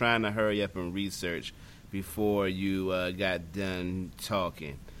I was trying to hurry up and research before you got done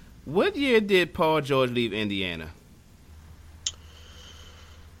talking. What year did Paul George leave Indiana?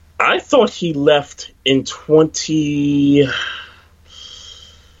 I thought he left in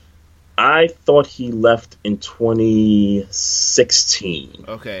 2016.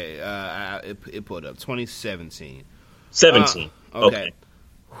 Okay, it pulled up 2017. 17. Okay.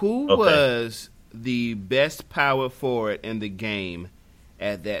 Who was the best power forward in the game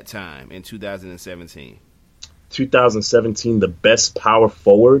at that time in 2017? 2017, the best power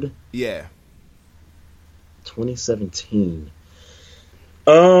forward? Yeah. 2017.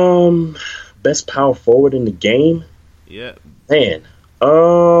 Best power forward in the game? Yeah. Man.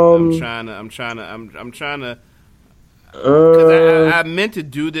 I'm trying to because I meant to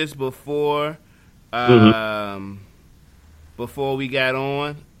do this before before we got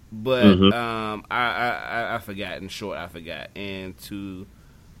on, but I forgot. In short, I forgot. Into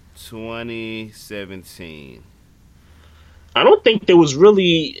 2017. I don't think there was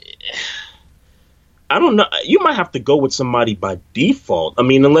really. I don't know. You might have to go with somebody by default. I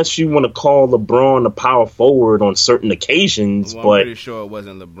mean, unless you want to call LeBron a power forward on certain occasions. Well, but I'm pretty sure it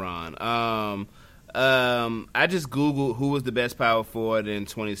wasn't LeBron. I just Googled who was the best power forward in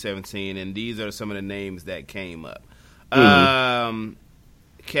 2017, and these are some of the names that came up. Kevin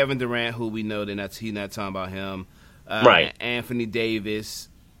Durant, who we know he's not talking about him. Right. Anthony Davis.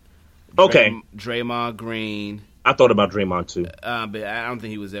 Okay. Draymond Green. I thought about Draymond too. But I don't think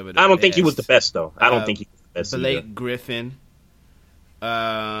he was ever the I don't best. think he was the best, though. I don't think he was the best. Blake either. Griffin.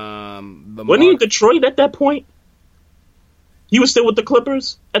 Wasn't he in Detroit at that point? He was still with the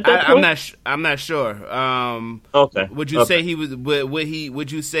Clippers at that point? I'm not sure. Okay. Would you say he was?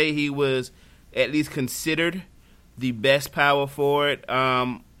 Would you say he was at least considered the best power forward?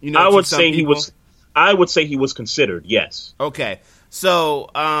 I would say he was. I would say he was considered. Yes. Okay. So,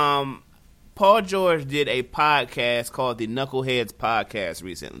 Paul George did a podcast called the Knuckleheads Podcast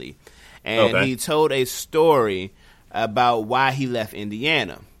recently, and he told a story about why he left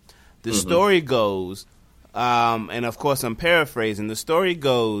Indiana. The story goes, and of course I'm paraphrasing, the story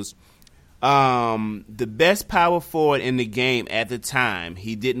goes, the best power forward in the game at the time,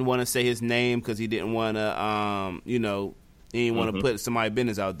 he didn't want to say his name because he didn't want to, he didn't want to put somebody's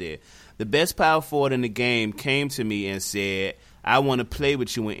business out there. The best power forward in the game came to me and said, I want to play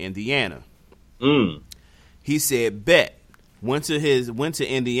with you in Indiana. He said, bet. Went to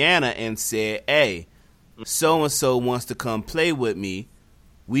Indiana and said, hey, so-and-so wants to come play with me.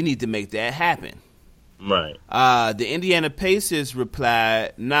 We need to make that happen. Right. The Indiana Pacers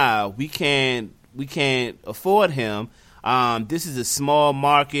replied, nah, we can't afford him. This is a small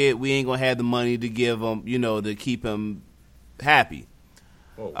market. We ain't going to have the money to give him, to keep him happy.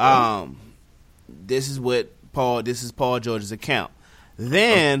 This is Paul George's account.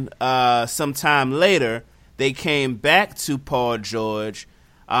 Then, sometime later, they came back to Paul George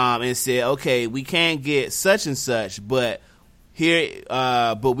and said, okay, we can't get such and such, but we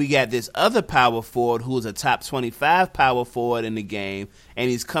got this other power forward who's a top 25 power forward in the game, and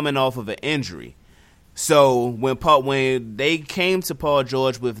he's coming off of an injury. So when they came to Paul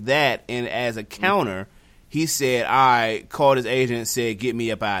George with that, and as a counter, he said, all right, called his agent and said, get me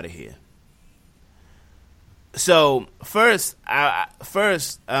up out of here. So first,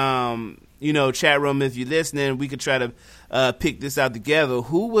 chat room, if you're listening, we could try to pick this out together.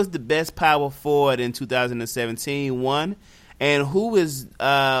 Who was the best power forward in 2017? One, and who was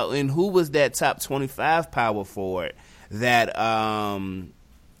that top 25 power forward that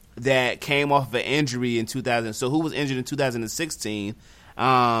came off of an injury in 2000? So who was injured in 2016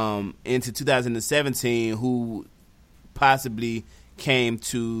 into 2017? Who possibly came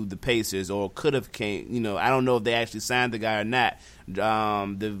to the Pacers or could have came? I don't know if they actually signed the guy or not.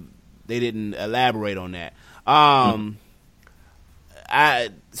 They didn't elaborate on that. I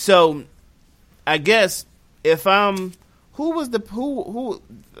guess if who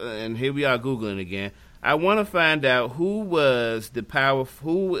and here we are Googling again. I want to find out who was their power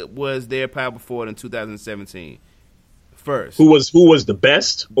forward in 2017 first. Who was the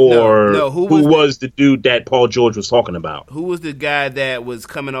best, or who was the dude that Paul George was talking about? Who was the guy that was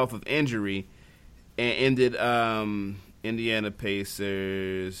coming off of injury and ended Indiana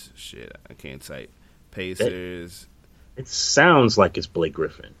Pacers? Shit, I can't type. Pacers. It sounds like it's Blake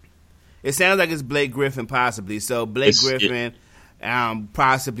Griffin. It sounds like it's Blake Griffin, possibly. So Blake Griffin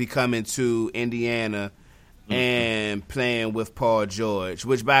possibly coming to Indiana and playing with Paul George,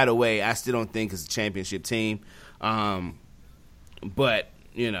 which, by the way, I still don't think is a championship team. But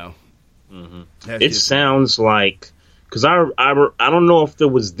it sounds like, because I don't know if there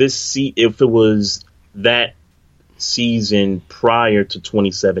was if it was that season prior to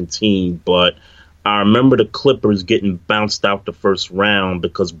 2017, but I remember the Clippers getting bounced out the first round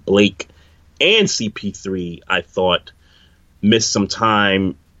because Blake and CP3, I thought, missed some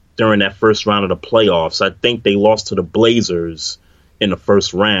time during that first round of the playoffs. I think they lost to the Blazers in the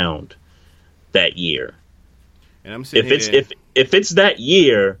first round that year. And I'm if it's that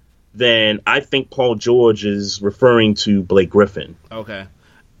year, then I think Paul George is referring to Blake Griffin. Okay.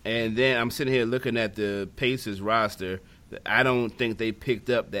 And then I'm sitting here looking at the Pacers roster. I don't think they picked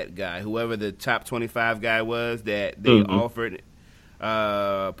up that guy. Whoever the top 25 guy was that they offered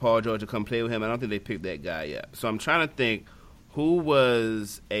Paul George to come play with him, I don't think they picked that guy up. So I'm trying to think who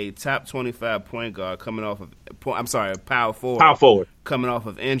was a top 25 point guard coming off of power forward coming off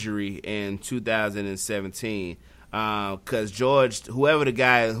of injury in 2017. Because George,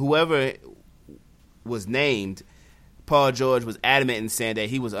 whoever was named, Paul George was adamant in saying that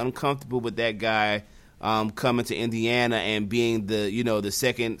he was uncomfortable with that guy coming to Indiana and being the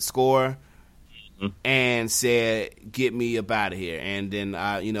second scorer, and said, "Get me up out of here." And then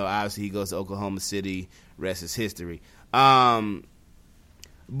obviously he goes to Oklahoma City. Rest is history. And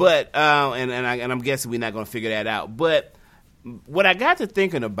I'm guessing we're not going to figure that out. But what I got to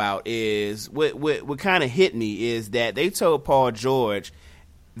thinking about is what kind of hit me is that they told Paul George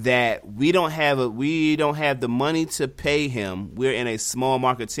that we don't have the money to pay him. We're in a small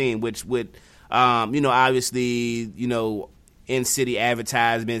market team, which would obviously in city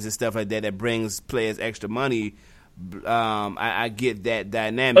advertisements and stuff like that brings players extra money. I get that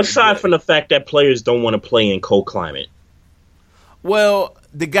dynamic. Aside from the fact that players don't want to play in cold climate. Well,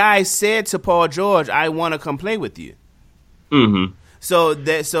 the guy said to Paul George, "I want to come play with you." Mm-hmm. So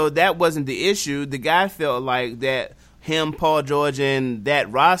that wasn't the issue. The guy felt like that him, Paul George, and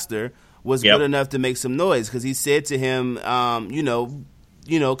that roster was good enough to make some noise because he said to him, come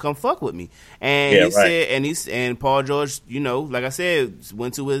fuck with me. And and Paul George, like I said,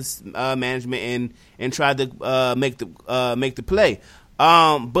 went to his management and tried to make the play.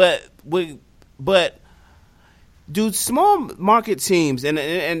 But do small market teams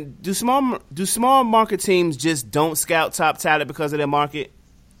and do small market teams just don't scout top talent because of their market?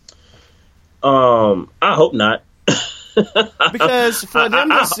 I hope not. Because for them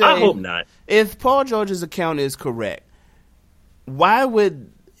to say, I hope not. If Paul George's account is correct, why would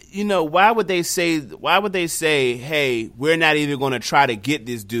they say, hey, we're not even going to try to get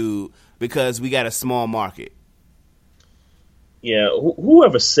this dude because we got a small market? Yeah,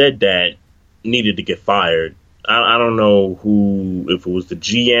 whoever said that needed to get fired. I don't know if it was the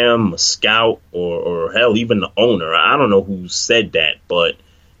GM, a scout, or hell, even the owner. I don't know who said that, but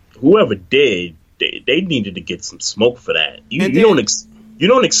whoever did, they needed to get some smoke for that. You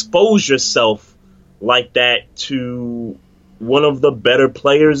don't expose yourself like that to one of the better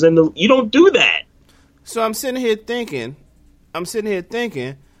players you don't do that. So I'm sitting here thinking, when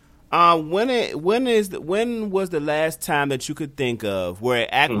was the last time that you could think of where an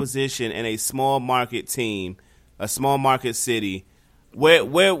acquisition in a small market team, a small market city,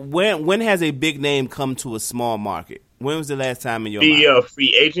 when has a big name come to a small market? When was the last time in your mind?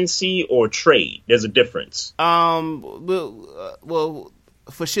 Free agency or trade? There's a difference. Well,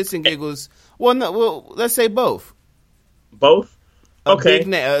 for shits and giggles, let's say both. Both? Okay. A big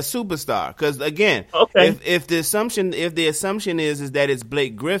name, a superstar. Because again, if the assumption is that it's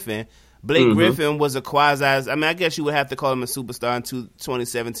Blake Griffin, Blake Griffin was a quasi. I mean, I guess you would have to call him a superstar in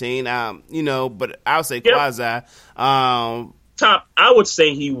 2017. But I'll say quasi. Top. I would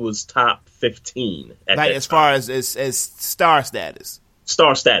say he was top 15 at like that as time. far as star status.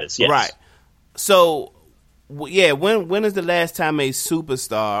 Star status, yes. Right. So, when is the last time a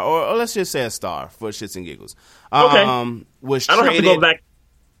superstar, or let's just say a star for shits and giggles, was traded? I don't have to go back.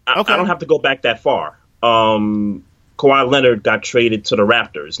 I don't have to go back that far. Kawhi Leonard got traded to the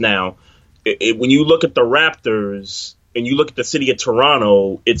Raptors. Now, when you look at the Raptors and you look at the city of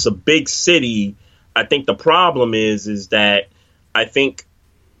Toronto, it's a big city. I think the problem is that I think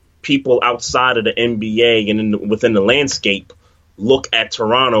people outside of the NBA and within the landscape look at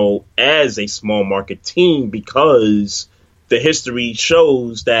Toronto as a small market team because the history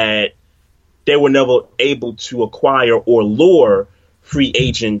shows that they were never able to acquire or lure free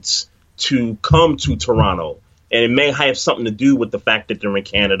agents to come to Toronto. And it may have something to do with the fact that they're in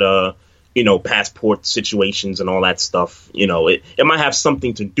Canada, passport situations and all that stuff. It might have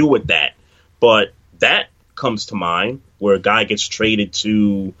something to do with that. But that comes to mind where a guy gets traded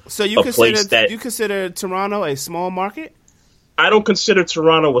to you consider Toronto a small market? I don't consider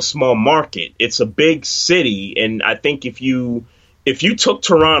Toronto a small market. It's a big city, and I think if you took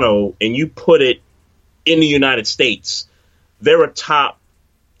Toronto and you put it in the United States, they're a top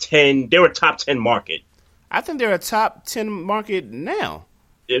 10 market. I think they're a top 10 market now.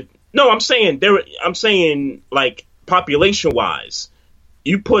 I'm saying like population wise,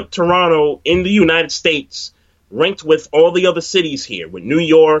 you put Toronto in the United States, ranked with all the other cities here, with New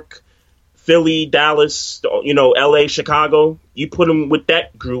York, Philly, Dallas, LA, Chicago. You put them with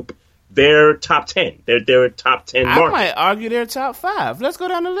that group, they're top 10. They're a top 10 market. I might argue they're top 5. Let's go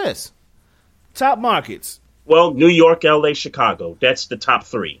down the list. Top markets. Well, New York, LA, Chicago. That's the top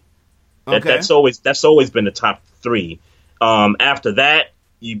 3. Okay. That's always been the top 3. After that,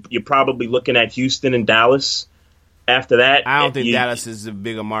 you're probably looking at Houston and Dallas. After that, I don't think Dallas is a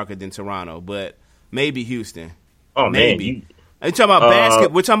bigger market than Toronto, but maybe Houston. Oh maybe. Man, We're talking about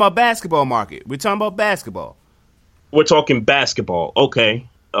basketball. We're talking about basketball market. We're talking about basketball. We're talking basketball. Okay.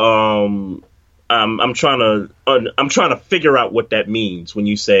 I'm trying to figure out what that means when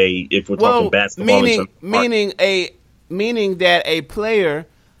you say if we're talking basketball. Meaning that a player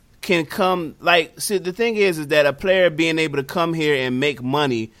can come. See, the thing is that a player being able to come here and make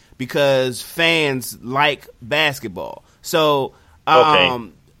money because fans like basketball. So,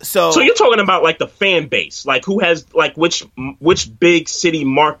 okay. So you're talking about like the fan base, like who has like which big city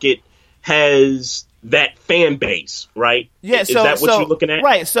market has that fan base, right? Yeah. Is that what you're looking at?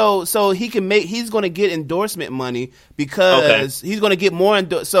 Right. So he's going to get endorsement money because he's going to get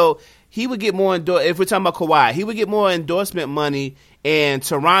more. So he would get more if we're talking about Kawhi, he would get more endorsement money in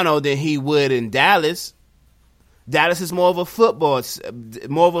Toronto than he would in Dallas. Dallas is more of a football thing,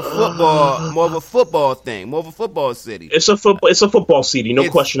 more of a football city. It's a football city, no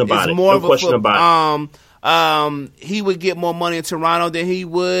question about it. No question about it. He would get more money in Toronto than he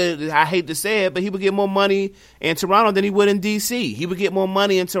would. I hate to say it, but he would get more money in Toronto than he would in DC. He would get more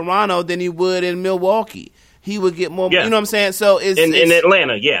money in Toronto than he would in Milwaukee. He would get more. Yeah. You know what I'm saying? So it's in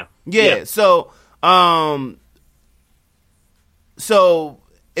Atlanta, yeah. So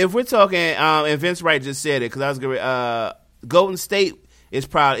if we're talking, and Vince Wright just said it because I was going. Golden State is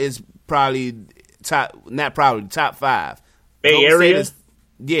probably top 5. Bay Golden Area.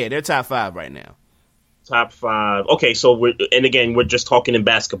 They're top 5 right now. Top 5. Okay, so we're just talking in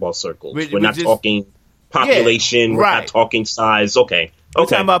basketball circles. We're not talking population. We're not talking size. Okay. We're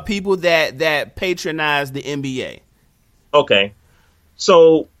talking about people that patronize the NBA. Okay,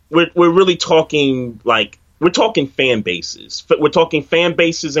 so we're really talking like. We're talking fan bases. We're talking fan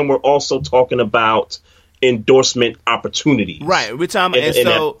bases, and we're also talking about endorsement opportunities. Right. We're talking in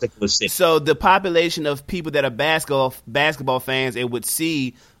that particular city. So the population of people that are basketball fans and would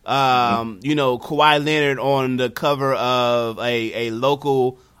see, Kawhi Leonard on the cover of a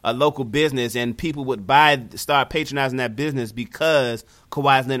local business, and people would start patronizing that business because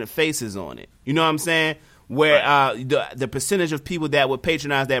Kawhi Leonard face is on it. You know what I'm saying? Where the percentage of people that would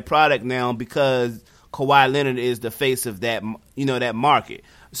patronize that product now because Kawhi Leonard is the face of that, that market.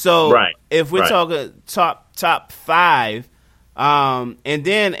 So if we're talking top 5, and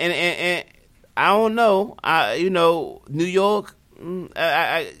then and I don't know, New York,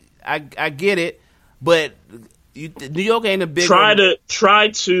 I get it, but New York ain't a big. Try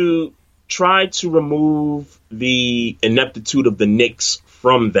to remove the ineptitude of the Knicks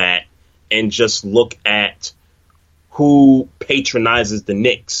from that, and just look at who patronizes the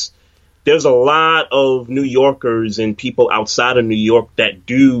Knicks. There's a lot of New Yorkers and people outside of New York that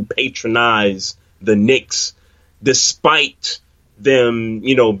do patronize the Knicks, despite them,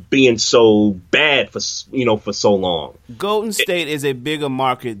 being so bad for so long. Golden State is a bigger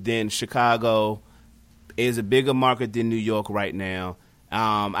market than Chicago, is a bigger market than New York right now.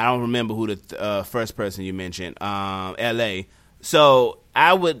 I don't remember who the first person you mentioned, L.A. So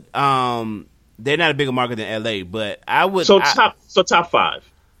I would, they're not a bigger market than L.A., but I would. Top five.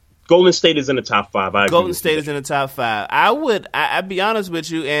 Golden State is in the top five. Golden State is in the top five. I'd be honest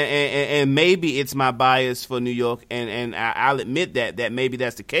with you, and maybe it's my bias for New York, and I'll admit that maybe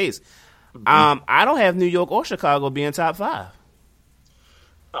that's the case. Mm-hmm. I don't have New York or Chicago being top five.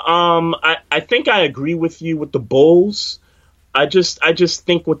 I think I agree with you with the Bulls. I just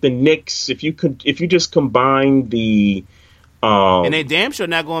think with the Knicks, if you just combine the, and they damn sure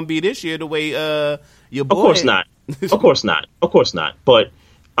not going to be this year the way your boy. Of course not. Of course not. But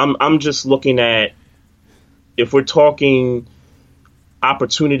I'm just looking at, if we're talking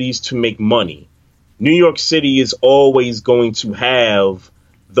opportunities to make money, New York City is always going to have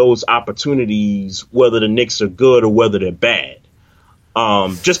those opportunities, whether the Knicks are good or whether they're bad.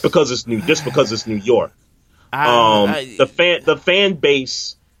 Just because it's New York. The fan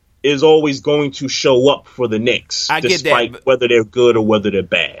base is always going to show up for the Knicks, despite whether they're good or whether they're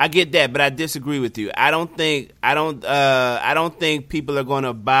bad. I get that, but I disagree with you. I don't think people are going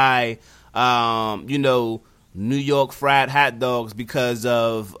to buy, New York fried hot dogs because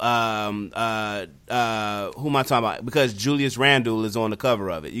of who am I talking about? Because Julius Randle is on the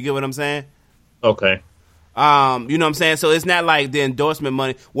cover of it. You get what I'm saying? Okay. You know what I'm saying? So it's not like the endorsement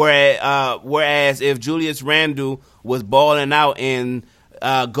money. Whereas if Julius Randle was balling out in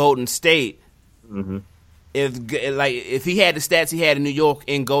Golden State, mm-hmm. if he had the stats he had in New York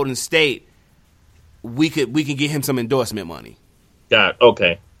in Golden State, we can get him some endorsement money. Got it.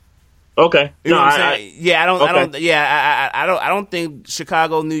 Okay. You know what I'm saying? I don't think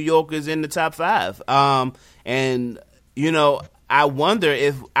Chicago, New York is in the top five. I wonder,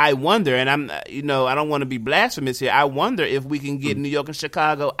 and I'm, I don't want to be blasphemous here. I wonder if we can get New York and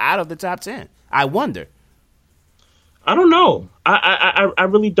Chicago out of the top 10. I wonder. I don't know. I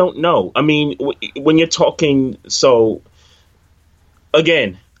really don't know. I mean, when you're talking, so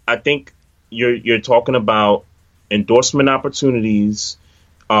again, I think you're talking about endorsement opportunities.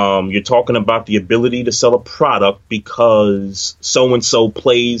 You're talking about the ability to sell a product because so and so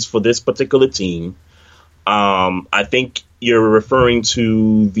plays for this particular team. I think you're referring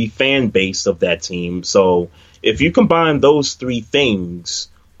to the fan base of that team. So if you combine those three things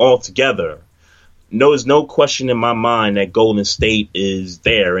all together, there's no question in my mind that Golden State is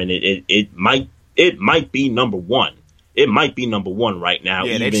there, and it might be number one. It might be number one right now.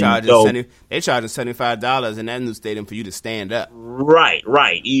 Yeah, they charging $75 in that new stadium for you to stand up.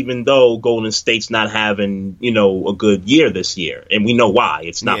 Right. Even though Golden State's not having a good year this year, and we know why.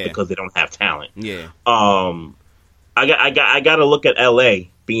 It's not because they don't have talent. Yeah. I got to look at LA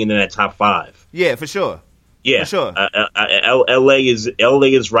being in that top five. Yeah, for sure. Yeah, for sure. LA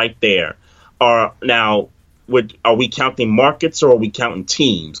is right there. Now, are we counting markets or are we counting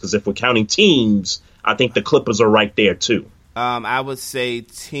teams? Because if we're counting teams, I think the Clippers are right there too. I would say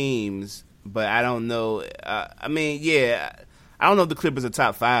teams, but I don't know. I don't know if the Clippers are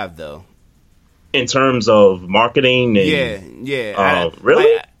top five though. In terms of marketing, and, yeah.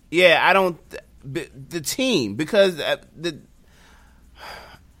 Really? I don't. The team, because and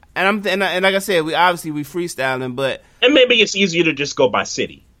like I said, we freestyling, but and maybe it's easier to just go by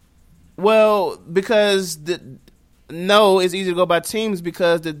city. Well, because it's easier to go by teams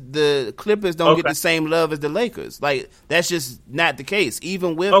because the Clippers don't get the same love as the Lakers. Like, that's just not the case.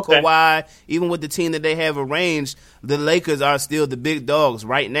 Even with Kawhi, even with the team that they have arranged, the Lakers are still the big dogs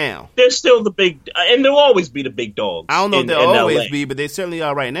right now. They're still the big, and they'll always be the big dogs. I don't know if they'll always be, but they certainly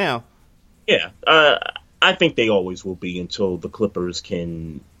are right now. Yeah, I think they always will be until the Clippers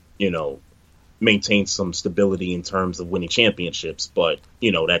can, maintain some stability in terms of winning championships. But,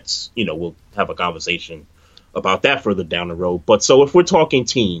 that's, we'll have a conversation about that further down the road. But so if we're talking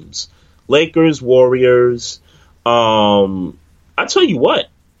teams, Lakers, Warriors, I tell you what,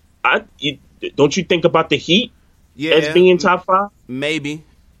 don't you think about the Heat as being top five? Maybe.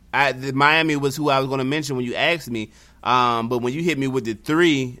 Miami was who I was going to mention when you asked me. But when you hit me with the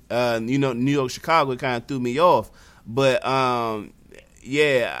three, New York, Chicago, it kind of threw me off. But,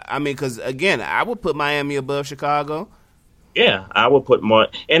 because, again, I would put Miami above Chicago. Yeah, I would put more.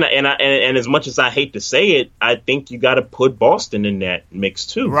 And as much as I hate to say it, I think you got to put Boston in that mix,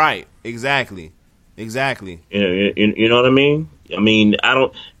 too. Right, exactly. You know what I mean? I mean, I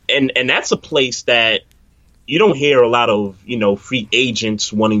don't. And that's a place that you don't hear a lot of, free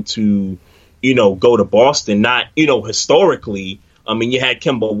agents wanting to, go to Boston. Not, historically. I mean, you had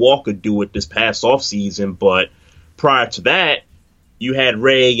Kemba Walker do it this past offseason, but prior to that, you had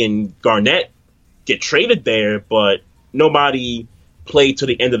Ray and Garnett get traded there, but nobody played to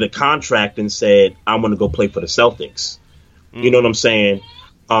the end of the contract and said, I'm going to go play for the Celtics. You know what I'm saying?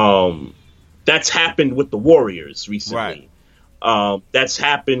 That's happened with the Warriors recently. Right. That's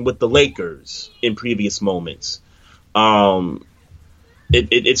happened with the Lakers in previous moments.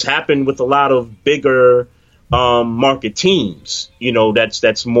 It's happened with a lot of bigger market teams,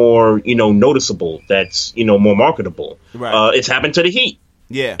 that's more, noticeable, that's, more marketable. Right. It's happened to the Heat.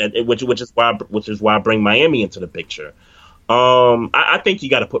 Yeah. Which is why I bring Miami into the picture. I think you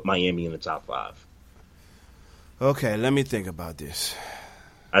got to put Miami in the top 5. Okay, let me think about this.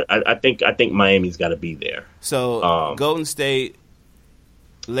 I think Miami's got to be there. So Golden State,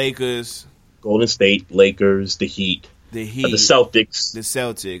 Lakers, the Heat, the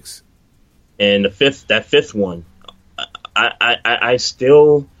Celtics, and that fifth one. I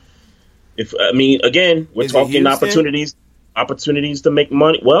still, again, we're talking opportunities to make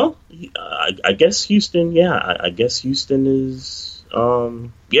money. Well, I guess Houston. Yeah, I guess Houston is.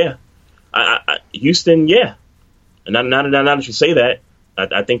 Houston. Yeah, and now that you say that,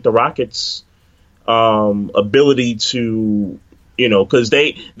 I think the Rockets' ability to, because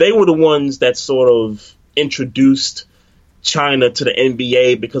they were the ones that sort of introduced China to the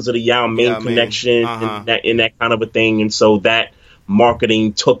NBA because of the Yao Ming connection and that kind of a thing, and so that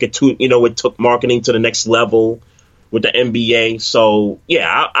marketing took it to, it took marketing to the next level with the NBA. So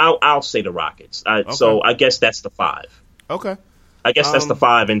yeah, I'll say the Rockets. Okay. So I guess that's the 5. Okay. I guess that's the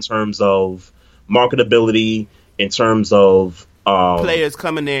 5 in terms of marketability, in terms of players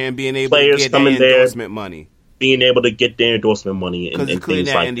coming there and being able to get their endorsement money. Being able to get their endorsement money and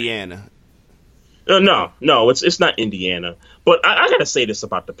things like Indiana. No, it's not Indiana. But I gotta say this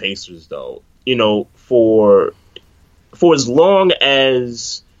about the Pacers, though. For as long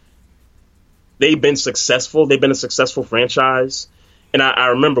as they've been a successful franchise. And I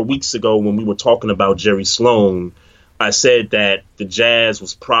remember weeks ago when we were talking about Jerry Sloan, I said that the Jazz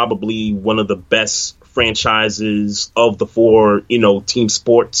was probably one of the best franchises of the 4, team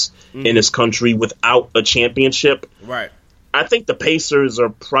sports in this country without a championship. Right. I think the Pacers are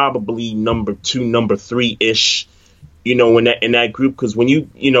probably number 2, number 3-ish, in that group. Because when you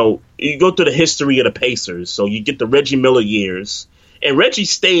go through the history of the Pacers, so you get the Reggie Miller years, and Reggie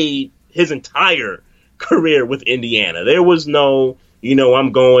stayed his entire career with Indiana. There was no,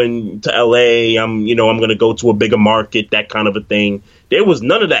 I'm going to LA, I'm going to go to a bigger market, that kind of a thing. There was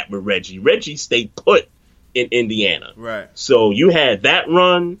none of that with Reggie. Reggie stayed put in Indiana. Right. So you had that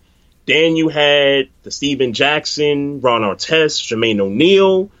run. Then you had the Steven Jackson, Ron Artest, Jermaine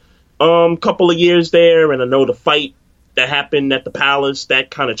O'Neal, couple of years there. And I know the fight that happened at the Palace, that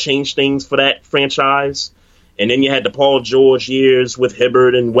kind of changed things for that franchise. And then you had the Paul George years with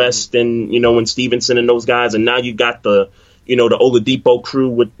Hibbert and West and, and Stevenson and those guys. And now you got the, the Oladipo crew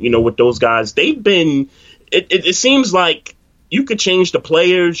with, with those guys. They've been, it seems like you could change the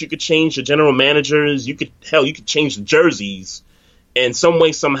players, you could change the general managers, you could change the jerseys. And some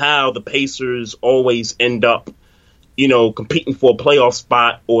way, somehow, the Pacers always end up, competing for a playoff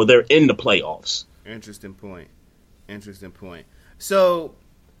spot, or they're in the playoffs. Interesting point. So,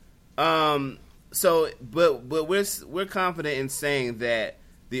 but we're confident in saying that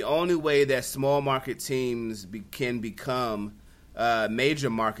the only way that small market teams can become major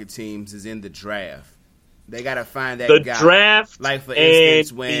market teams is in the draft. They got to find that guy. The draft, like for instance,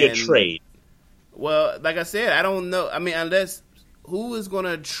 and when be a trade. Well, like I said, I don't know. I mean, unless. Who is going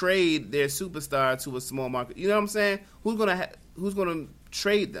to trade their superstar to a small market? You know what I'm saying? Who's going to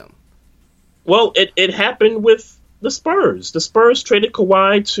trade them? Well, it happened with the Spurs. The Spurs traded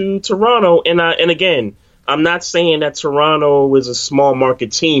Kawhi to Toronto, and again, I'm not saying that Toronto is a small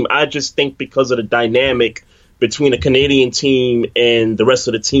market team. I just think because of the dynamic between a Canadian team and the rest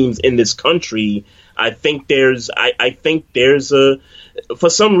of the teams in this country, I think there's a. For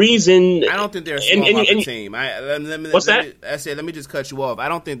some reason, I don't think they're a small market team. What's that? Let me just cut you off. I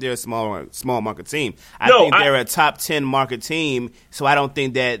don't think they're a small market team. I think they're a top 10 market team. So I don't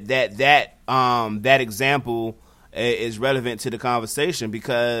think that example is relevant to the conversation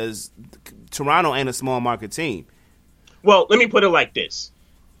because Toronto ain't a small market team. Well, let me put it like this: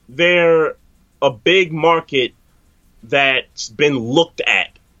 they're a big market that's been looked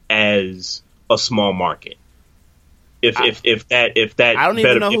at as a small market. If that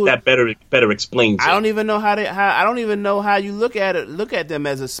better explains it. I don't even know I don't even know how you look at them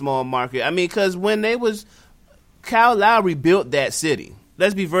as a small market. I mean, because when Kyle Lowry built that city.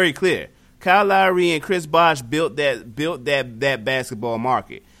 Let's be very clear. Kyle Lowry and Chris Bosh built that basketball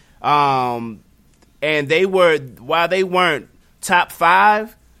market. And while they weren't top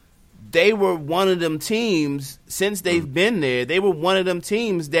 5, they were one of them teams since they've been there. They were one of them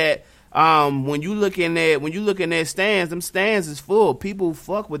teams that when you look in their stands, them stands is full. People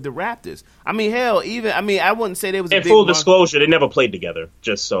fuck with the Raptors. I mean, hell, I wouldn't say there was. And full disclosure, they never played together.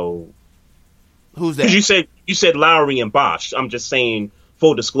 Just so. Who's that? You said Lowry and Bosh. I'm just saying,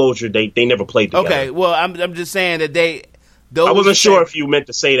 full disclosure, they never played together. Okay, well, I'm just saying that they. I wasn't sure if you meant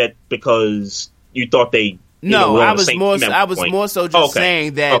to say that because you thought they. No, I was more so just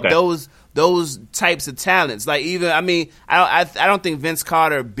saying that those types of talents, like even I don't think Vince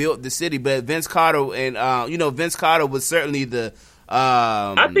Carter built the city, but Vince Carter and Vince Carter was certainly the.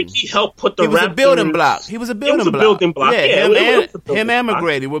 I think he helped put the. He was a building block. He was a building block. Yeah, him and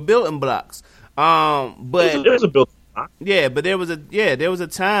McGrady were building blocks. But there was a building block. Yeah, but there was a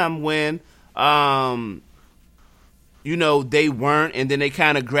time when they weren't, and then they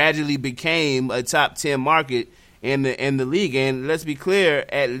kind of gradually became a top 10 market in the league. And let's be clear,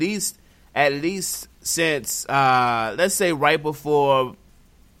 at least since let's say right before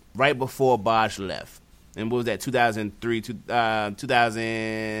Bosh left. And what was that? 2003,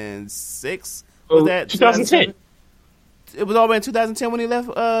 2006? Was that 2010? It was already in 2010 when he left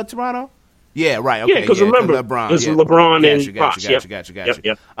Toronto. Yeah, right. Okay, because remember, LeBron. It was LeBron and Bosh. Gotcha.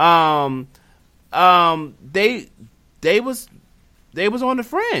 They was on the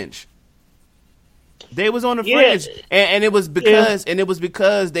fringe. They was on the fringe, and it was because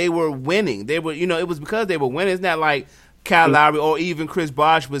they were winning. They were, it was because they were winning. It's not like Kyle Lowry or even Chris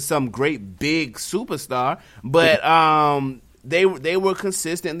Bosh was some great big superstar, but they were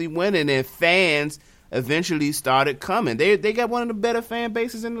consistently winning, and fans eventually started coming. They got one of the better fan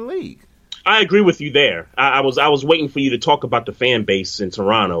bases in the league. I agree with you there. I was waiting for you to talk about the fan base in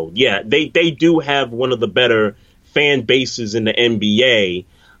Toronto. Yeah, they do have one of the better fan bases in the NBA.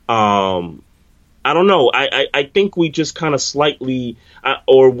 I don't know. I think we just kind of slightly,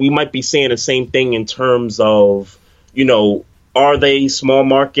 or we might be saying the same thing in terms of, are they small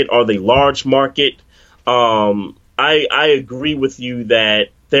market? Are they large market? I agree with you that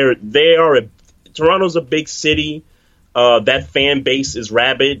Toronto's a big city. That fan base is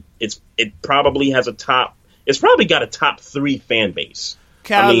rabid. It probably has it's probably got a top 3 fan base.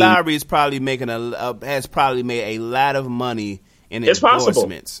 Kyle Lowry is probably has probably made a lot of money in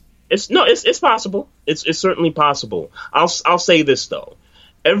endorsements. It's possible. It's certainly possible. I'll say this though.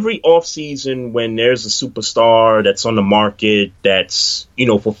 Every offseason when there's a superstar that's on the market that's,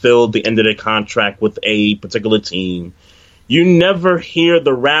 fulfilled the end of their contract with a particular team, you never hear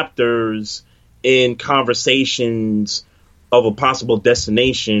the Raptors in conversations of a possible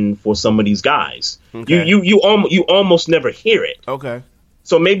destination for some of these guys. Okay. You almost never hear it. Okay.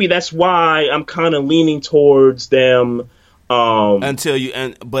 So maybe that's why I'm kind of leaning towards them. Not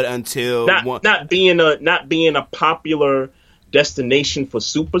being a popular destination for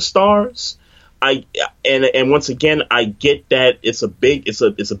superstars. And once again, I get that it's a big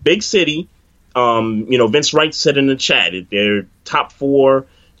city. Vince Wright said in the chat they're top 4.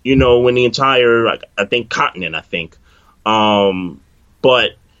 In the entire I think continent. I think, but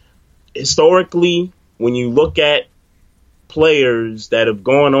historically, when you look at players that have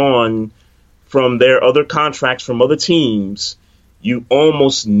gone on from their other contracts from other teams, you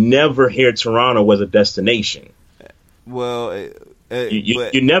almost never hear Toronto as a destination. Well,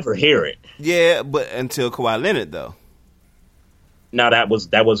 you never hear it. Yeah, but until Kawhi Leonard, though. Now that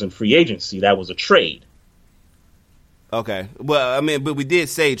wasn't free agency. That was a trade. Okay. Well, but we did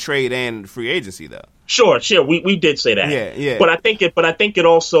say trade and free agency, though. Sure. We did say that. Yeah. But I think it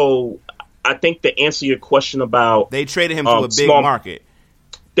also. I think to answer your question about they traded him to a big market.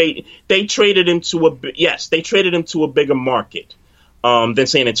 They traded him to they traded him to a bigger market than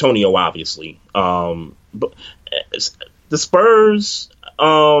San Antonio, obviously. But the Spurs,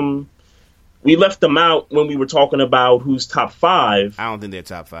 we left them out when we were talking about who's top 5. I don't think they're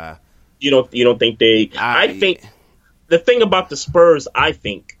top 5. You don't think they? I think the thing about the Spurs, I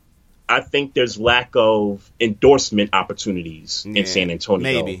think there's lack of endorsement opportunities in San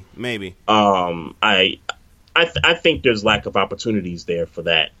Antonio. Maybe. I think there's lack of opportunities there for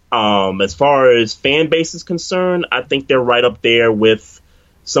that. As far as fan base is concerned, I think they're right up there with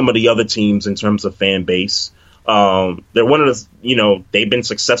some of the other teams in terms of fan base. They're one of the, they've been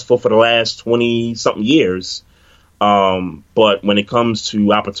successful for the last 20-something years. But when it comes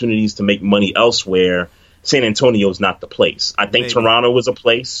to opportunities to make money elsewhere, San Antonio is not the place. I think Toronto is a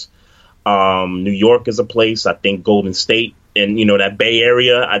place. New York is a place. I think Golden State and, that Bay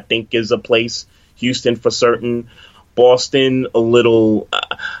Area, I think is a place. Houston for certain. Boston, a little.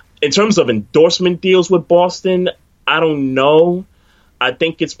 In terms of endorsement deals with Boston, I don't know. I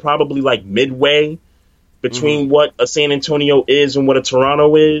think it's probably like midway. between what a San Antonio is and what a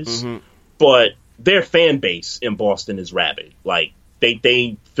Toronto is, but their fan base in Boston is rabid. Like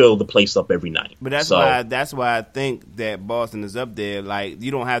they fill the place up every night. But that's why I think that Boston is up there. Like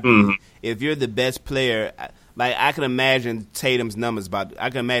you don't have to if you're the best player. Like I can imagine Tatum's numbers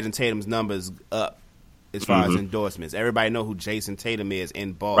up as far as endorsements. Everybody know who Jason Tatum is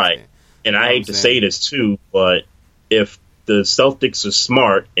in Boston. Right. And I hate to say this too, but if the Celtics are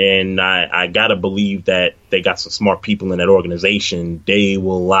smart, and I gotta believe that they got some smart people in that organization, they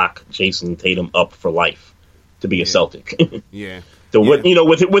will lock Jason Tatum up for life to be a Celtic.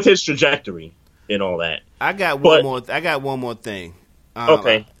 With his trajectory and all that. I got one more thing.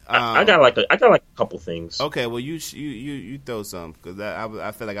 Okay. I got like a couple things. Okay, well you throw some because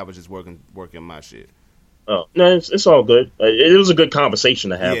I feel like I was just working my shit. Oh no, it's all good. It was a good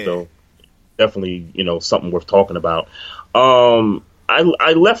conversation to have though. Definitely, something worth talking about.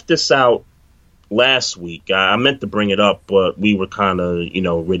 I left this out last week. I meant to bring it up, but we were kind of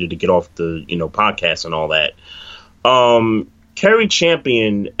ready to get off the podcast and all that. Carrie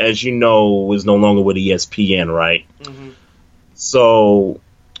Champion, as you know, is no longer with ESPN, right? So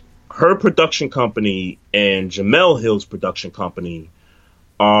her production company and Jemele Hill's production company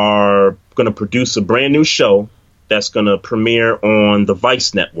are going to produce a brand new show that's going to premiere on the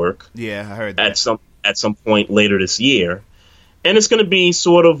Vice network. Yeah, I heard that. At some point later this year. And it's going to be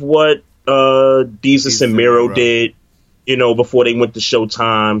sort of what Desus and Mero did, before they went to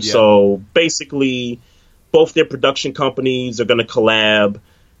Showtime. Yeah. So basically, both their production companies are going to collab.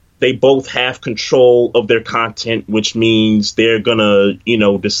 They both have control of their content, which means they're going to,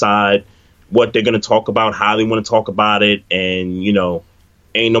 decide what they're going to talk about, how they want to talk about it, and,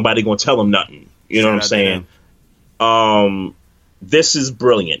 ain't nobody going to tell them nothing. You know what I'm saying? This is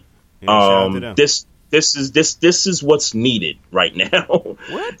brilliant. This is what's needed right now.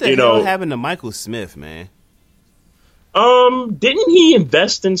 What the hell happened to Michael Smith, man? Didn't he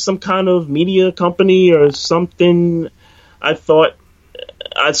invest in some kind of media company or something? I thought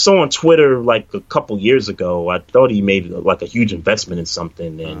I saw on Twitter like a couple years ago. I thought he made like a huge investment in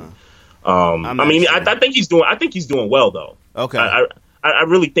something, and I think he's doing well though. Okay, I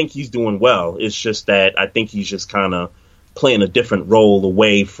really think he's doing well. It's just that I think he's just kind of playing a different role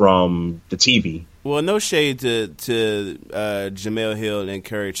away from the TV. Well, no shade to Jemele Hill and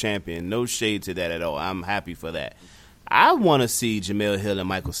Curry Champion. No shade to that at all. I'm happy for that. I want to see Jemele Hill and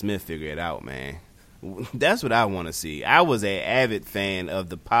Michael Smith figure it out, man. That's what I want to see. I was an avid fan of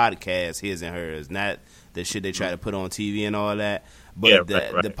the podcast, His and Hers, not the shit they try to put on TV and all that. But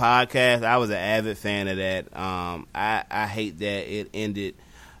the podcast, I was an avid fan of that. I hate that it ended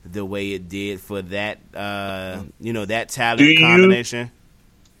the way it did for that, that talent combination.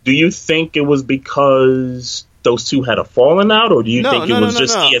 Do you think it was because those two had a falling out, or do you think it was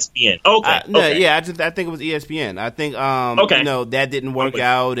just ESPN? Okay. I think it was ESPN. I think that didn't work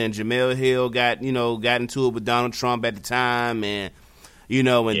out, and Jemele Hill got into it with Donald Trump at the time, and then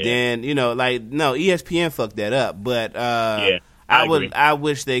ESPN fucked that up, but I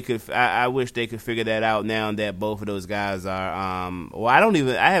wish they could figure that out now that both of those guys are I'm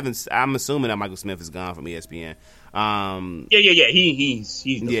assuming that Michael Smith is gone from ESPN. He's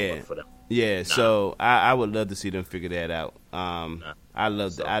work for them. Yeah, so I would love to see them figure that out. I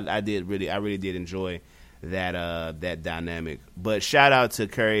really did enjoy that dynamic. But shout out to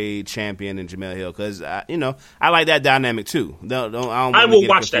Curry Champion and Jemele Hill because I like that dynamic too. I will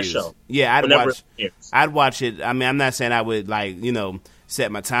watch that show. Yeah, I'd watch it. I mean, I'm not saying I would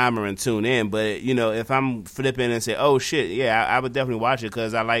set my timer and tune in, but if I'm flipping and say, oh shit, yeah, I would definitely watch it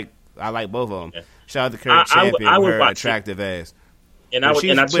because I like both of them. Yeah. Shout out to Curry Champion, I would her watch attractive ass. And I tell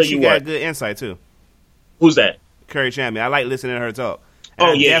you what, got good insight too. Who's that? Curry Champion. I like listening to her talk.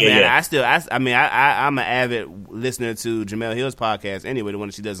 I'm an avid listener to Jemele Hill's podcast anyway, the one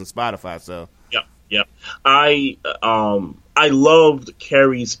that she does on Spotify. So yep. I loved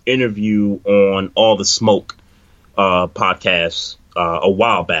Carrie's interview on All the Smoke podcast a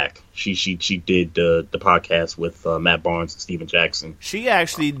while back. She did the podcast with Matt Barnes and Steven Jackson. She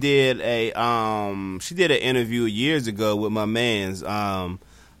actually did an interview years ago with my man's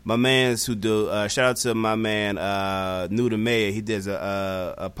who do shout out to my man Nuda Mayer. He does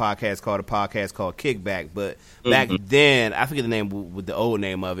a podcast called Kickback. But back then, I forget the name with the old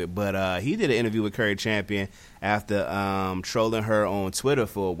name of it, but he did an interview with Curry Champion after trolling her on Twitter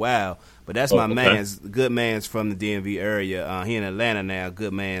for a while. But that's good man's from the DMV area. He in Atlanta now.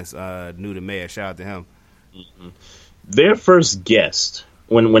 Good man's Nuda Mayer. Shout out to him. Mm-hmm. Their first guest,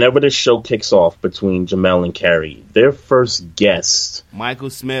 whenever this show kicks off between Jemele and Carrie, their first guest, Michael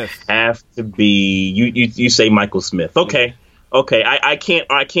Smith, have to be you say Michael Smith. Okay, Okay, I can't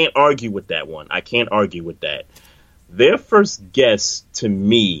argue with that one. I can't argue with that. Their first guess to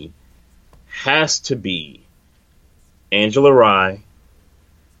me has to be Angela Rye,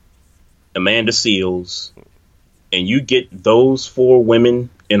 Amanda Seales, and you get those four women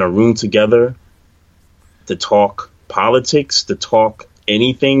in a room together to talk politics, to talk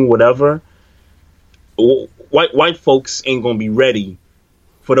anything, whatever. White folks ain't gonna be ready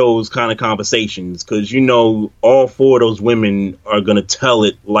for those kind of conversations, because all four of those women are gonna tell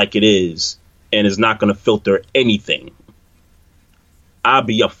it like it is, and is not gonna filter anything. I'll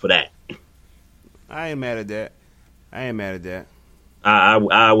be up for that. I ain't mad at that.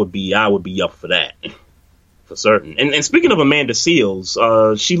 I would be up for that, for certain. And speaking of Amanda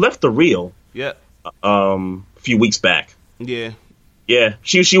Seales, she left the Real. Yep. A few weeks back. Yeah. Yeah,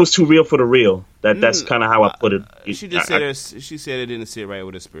 she was too real for the Real. That's kind of how I put it. She just said it didn't sit right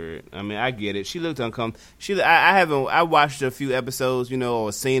with her spirit. I mean, I get it. She looked uncomfortable. I watched a few episodes,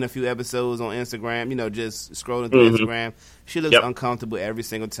 or seen a few episodes on Instagram, just scrolling through Instagram. She looks uncomfortable every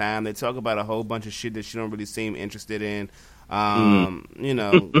single time. They talk about a whole bunch of shit that she don't really seem interested in. I'm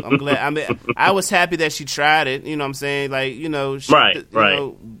glad. I mean, I was happy that she tried it. You know what I'm saying? Like,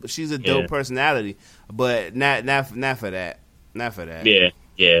 right. She's a dope personality, but not for that. Not for that.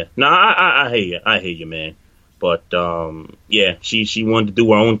 Yeah. No, I hear you. I hear you, man. But she wanted to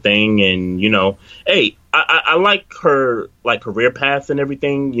do her own thing, and hey, I like her career path and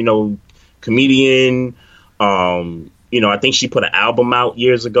everything. Comedian. I think she put an album out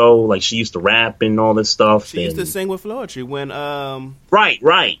years ago. Like, she used to rap and all this stuff. She used to sing with Floetry when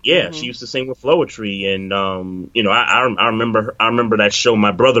Right. Yeah, she used to sing with Floetry, and I remember that show,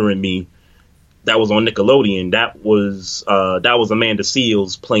 My Brother and Me. That was on Nickelodeon. That was Amanda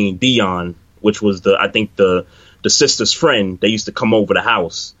Seales playing Dion, which was the sister's friend. They used to come over the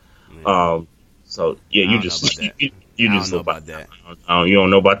house. So yeah, you just know about that. You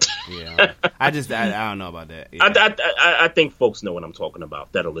don't know about that. Yeah, I don't know about that. Yeah. I think folks know what I'm talking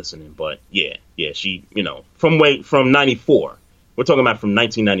about that are listening. But yeah, she from '94. We're talking about from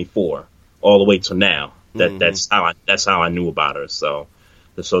 1994 all the way to now. That's how I knew about her. So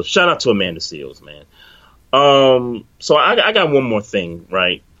shout out to Amanda Seales, man. So I got one more thing,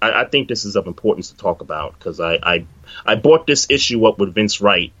 right? I think this is of importance to talk about, because I brought this issue up with Vince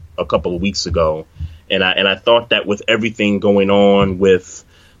Wright a couple of weeks ago, and I thought that with everything going on with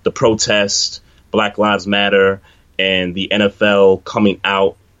the protest, Black Lives Matter, and the NFL coming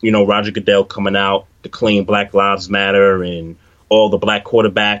out, Roger Goodell coming out to claim Black Lives Matter, and all the black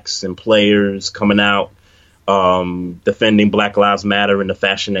quarterbacks and players coming out defending Black Lives Matter in the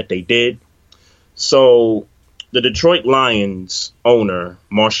fashion that they did. So the Detroit Lions owner,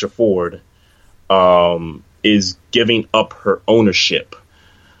 Marsha Ford, is giving up her ownership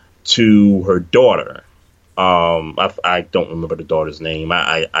to her daughter. I don't remember the daughter's name.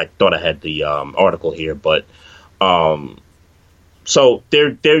 I thought I had the article here, but so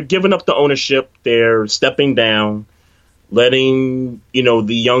they're giving up the ownership. They're stepping down, letting the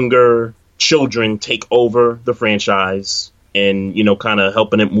younger children take over the franchise, and kind of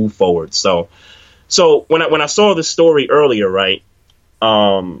helping it move forward. So when I saw this story earlier, right?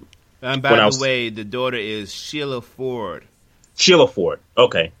 And by the way, the daughter is Sheila Ford. Sheila Ford.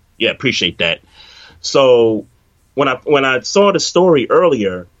 Okay, yeah, appreciate that. So when I saw the story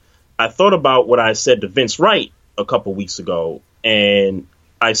earlier, I thought about what I said to Vince Wright a couple weeks ago, and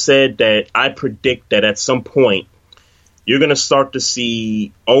I said that I predict that at some point you're going to start to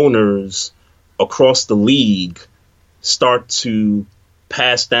see owners across the league start to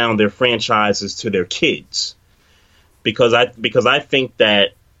pass down their franchises to their kids, because I think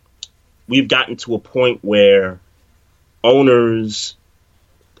that we've gotten to a point where owners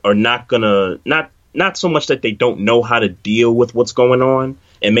are not so much that they don't know how to deal with what's going on,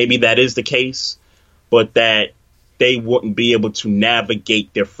 and maybe that is the case, but that they wouldn't be able to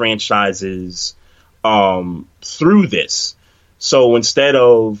navigate their franchises through this. So instead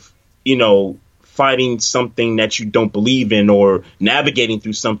of, fighting something that you don't believe in, or navigating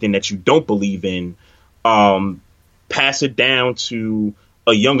through something that you don't believe in, pass it down to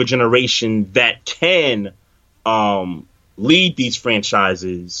a younger generation that can lead these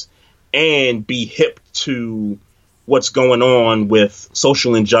franchises and be hip to what's going on with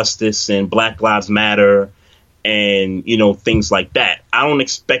social injustice and Black Lives Matter and, things like that. I don't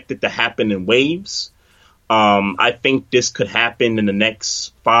expect it to happen in waves. I think this could happen in the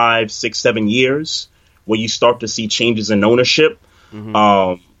next 5, 6, 7 years, where you start to see changes in ownership.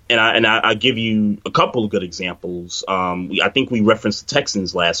 Mm-hmm. And I give you a couple of good examples. I think we referenced the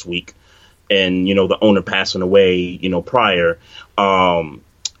Texans last week, and the owner passing away, prior.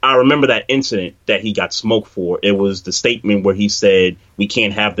 I remember that incident that he got smoked for. It was the statement where he said, we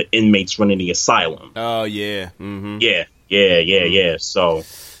can't have the inmates running the asylum. Oh, yeah. Mm-hmm. Yeah. So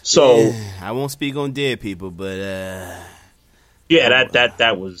I won't speak on dead people, but yeah,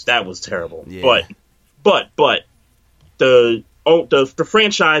 that was terrible. Yeah. But the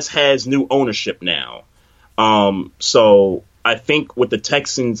franchise has new ownership now. So I think with the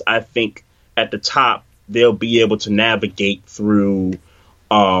Texans, I think at the top they'll be able to navigate through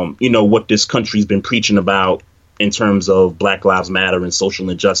what this country's been preaching about in terms of Black Lives Matter and social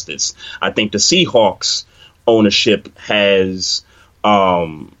injustice. I think the Seahawks ownership has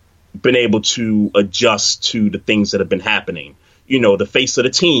been able to adjust to the things that have been happening. The face of the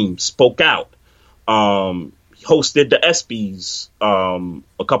team spoke out, hosted the ESPYs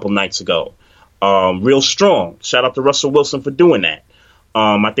a couple nights ago. Real strong. Shout out to Russell Wilson for doing that.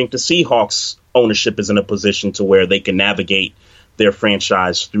 I think the Seahawks ownership is in a position to where they can navigate their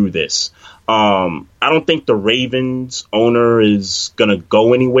franchise through this. I don't think the Ravens owner is going to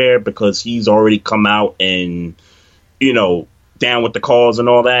go anywhere because he's already come out and, down with the cause and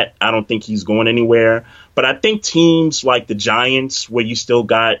all that. I don't think he's going anywhere. But I think teams like the Giants, where you still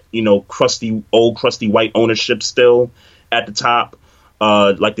got, crusty white ownership still at the top,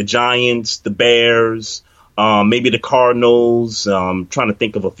 like the Giants, the Bears, maybe the Cardinals. Trying to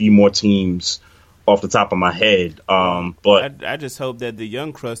think of a few more teams off the top of my head. But I just hope that the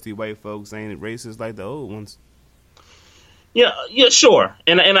young crusty white folks ain't racist like the old ones. Yeah, sure,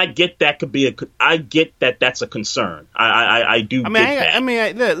 and I get that could be I get that that's a concern. I do.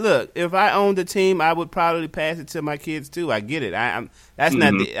 Look. If I owned the team, I would probably pass it to my kids too. I get it.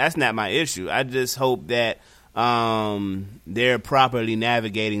 That's not my issue. I just hope that they're properly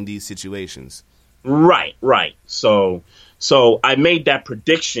navigating these situations. Right. So I made that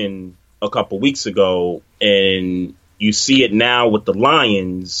prediction a couple weeks ago, and you see it now with the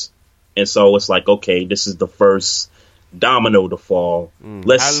Lions, and so it's like, okay, this is the first domino to fall.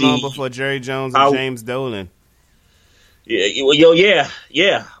 Let's see. How long before Jerry Jones and James Dolan? Yeah.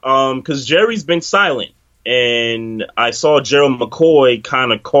 Because Jerry's been silent, and I saw Gerald McCoy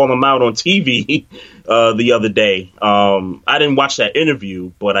kind of call him out on TV the other day. I didn't watch that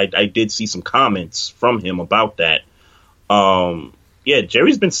interview, but I did see some comments from him about that. Yeah,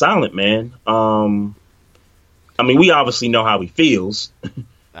 Jerry's been silent, man. We obviously know how he feels.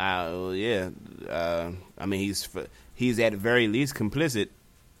 Yeah. He's at the very least complicit.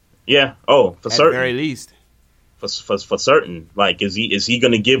 Yeah. Oh, for certain. At the very least. For certain. Like, is he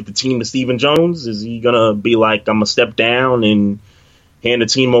going to give the team to Stephen Jones? Is he going to be like, I'm going to step down and hand the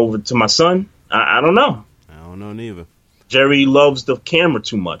team over to my son? I don't know. I don't know neither. Jerry loves the camera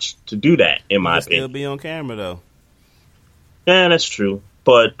too much to do that, in my opinion. He'll still be on camera, though. Yeah, that's true.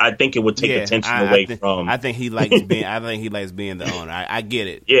 But I think it would take attention away from. I think he likes being. I think he likes being the owner. I get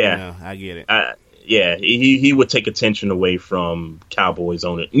it. Yeah, I get it. Yeah, he would take attention away from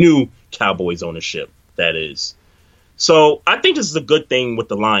new Cowboys ownership. That is. So I think this is a good thing what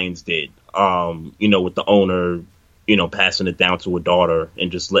the Lions did. With the owner, passing it down to a daughter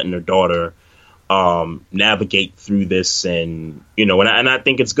and just letting her daughter navigate through this, and and I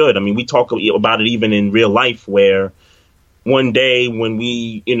think it's good. We talk about it even in real life, where one day when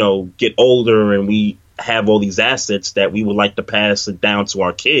we get older and we have all these assets that we would like to pass it down to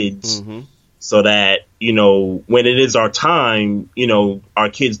our kids, so that when it is our time, our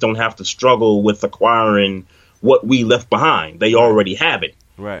kids don't have to struggle with acquiring what we left behind. They already have it.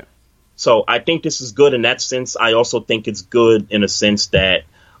 Right. So I think this is good in that sense. I also think it's good in a sense that,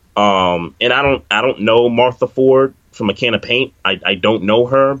 and I don't know Martha Ford from a can of paint. I don't know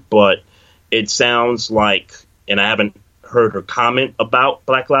her, but it sounds like, and I haven't heard her comment about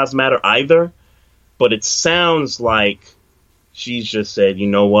Black Lives Matter either, but it sounds like she's just said, you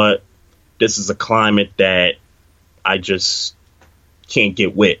know what, this is a climate that I just can't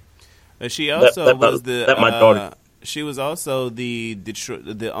get with. She also was my daughter. She was also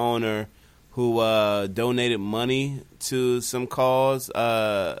the owner who donated money to some cause,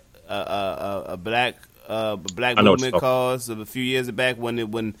 a black movement cause of a few years back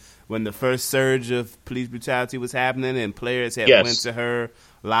when the first surge of police brutality was happening, and players had went to her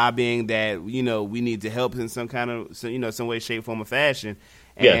lobbying that we need to help in some kind of some way, shape, form, or fashion.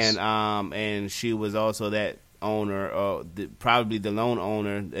 And she was also that owner, or probably the lone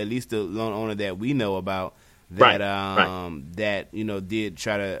owner, at least the lone owner that we know about, that that did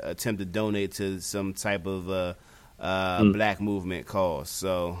try to attempt to donate to some type of black movement cause.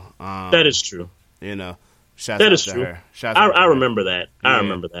 So that is true. Shout out to her. I remember that. I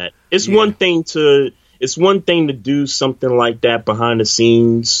remember that. It's one thing to do something like that behind the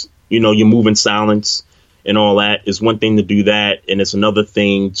scenes. You move in silence. and all that. It's one thing to do that, and it's another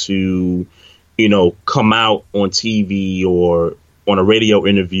thing to, you know, come out on TV or on a radio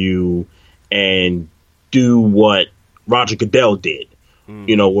interview and do what Roger Goodell did,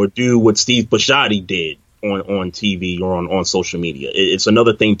 you know, or do what Steve Bisciotti did on TV or on social media. It's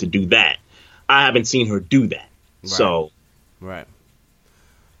another thing to do that. I haven't seen her do that. Right. So, right.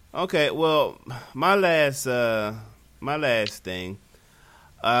 Okay. Well, my last thing.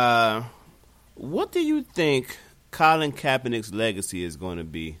 What do you think Colin Kaepernick's legacy is going to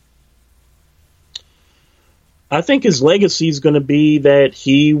be? I think his legacy is going to be that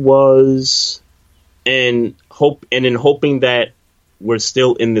he was, in hoping that we're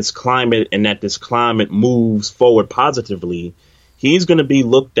still in this climate and that this climate moves forward positively, he's going to be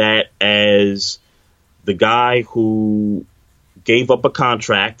looked at as the guy who gave up a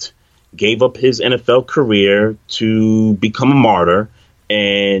contract, gave up his NFL career to become a martyr,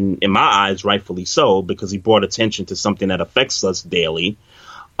 and in my eyes, rightfully so, because he brought attention to something that affects us daily.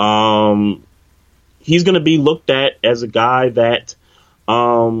 He's going to be looked at as a guy that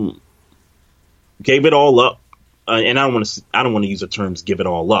gave it all up, and I don't want to use the terms "give it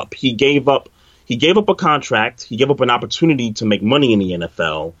all up." He gave up a contract. He gave up an opportunity to make money in the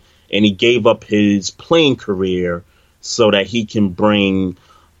NFL, and he gave up his playing career so that he can bring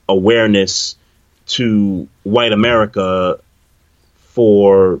awareness to white America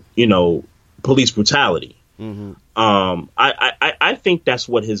for, you know, police brutality. Mm-hmm. I think that's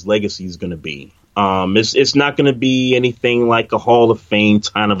what his legacy is going to be. It's not going to be anything like a Hall of Fame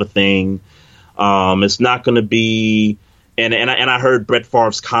kind of a thing. It's not going to be, and I heard Brett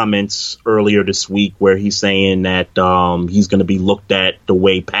Favre's comments earlier this week where he's saying that he's going to be looked at the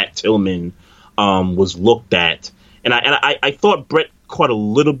way Pat Tillman was looked at, and I thought Brett caught a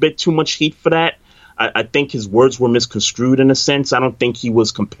little bit too much heat for that. I think his words were misconstrued in a sense. I don't think he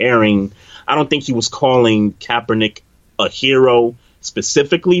was calling Kaepernick a hero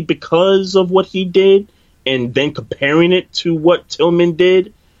specifically because of what he did, and then comparing it to what Tillman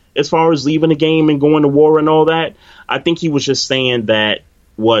did as far as leaving the game and going to war and all that. I think he was just saying that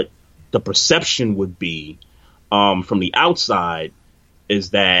what the perception would be from the outside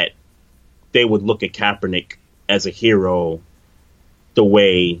is that they would look at Kaepernick as a hero the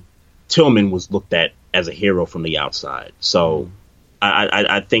way Tillman was looked at as a hero from the outside. So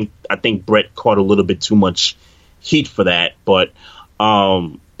I think Brett caught a little bit too much heat for that, but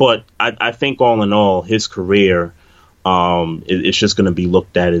I think all in all, his career, it's just going to be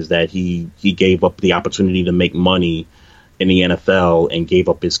looked at as that he gave up the opportunity to make money in the NFL and gave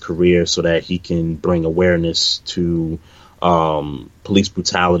up his career so that he can bring awareness to police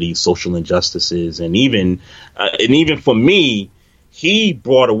brutality, social injustices, and even for me, he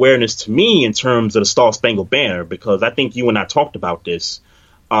brought awareness to me in terms of the Star Spangled Banner, because I think you and I talked about this.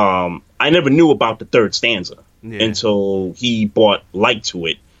 I never knew about the third stanza until he brought light to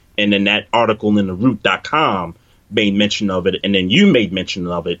it. And then that article in theroot.com made mention of it. And then you made mention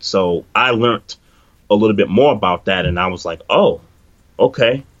of it. So I learned a little bit more about that. And I was like, oh,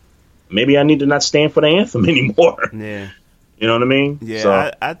 okay, maybe I need to not stand for the anthem anymore. Yeah. You know what I mean? Yeah,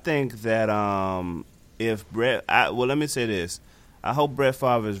 so, I think that if Brett, let me say this. I hope Brett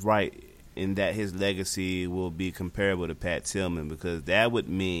Favre is right in that his legacy will be comparable to Pat Tillman, because that would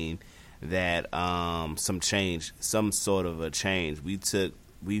mean that some sort of a change. We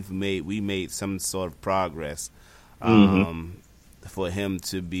made some sort of progress for him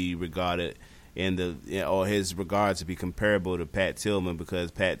to be regarded or his regard to be comparable to Pat Tillman,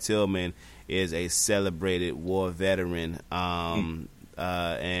 because Pat Tillman is a celebrated war veteran. And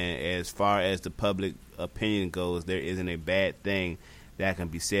as far as the public opinion goes, there isn't a bad thing that can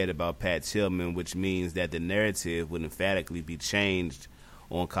be said about Pat Tillman, which means that the narrative would emphatically be changed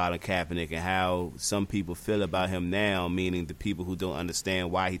on Colin Kaepernick and how some people feel about him now, meaning the people who don't understand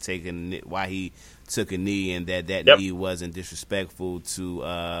why he took a knee and that knee wasn't disrespectful to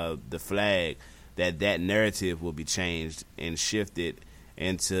the flag, that narrative will be changed and shifted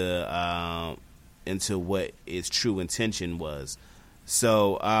into what its true intention was.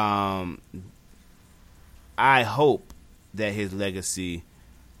 So I hope that his legacy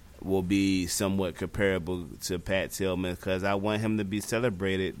will be somewhat comparable to Pat Tillman, because I want him to be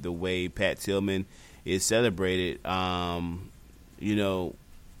celebrated the way Pat Tillman is celebrated, often.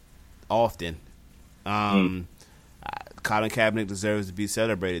 Colin Kaepernick deserves to be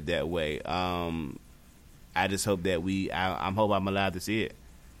celebrated that way. I just hope that I'm allowed to see it.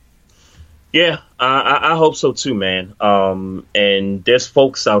 Yeah, I hope so too, man. And there's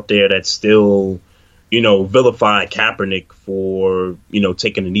folks out there that still, vilify Kaepernick for,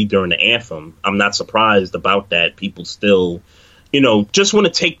 taking a knee during the anthem. I'm not surprised about that. People still, just want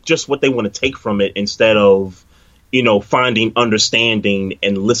to take just what they want to take from it instead of, finding understanding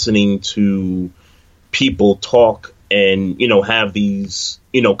and listening to people talk and, have these,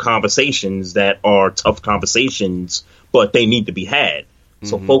 conversations that are tough conversations, but they need to be had.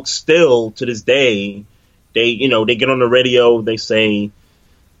 So folks still to this day, they get on the radio, they say,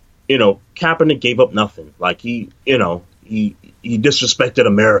 Kaepernick gave up nothing. Like he disrespected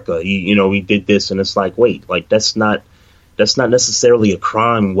America. He did this. And it's like, wait, like that's not necessarily a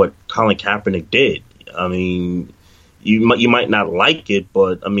crime what Colin Kaepernick did. I mean, you might not like it,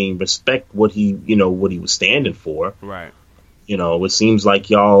 but I mean, respect what he was standing for. Right. It seems like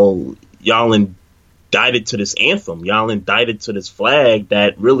y'all indicted to this anthem. Y'all indicted to this flag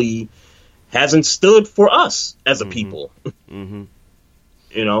that really hasn't stood for us as a people. Mm-hmm.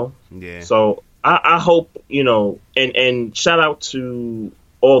 Yeah. So I hope, and shout out to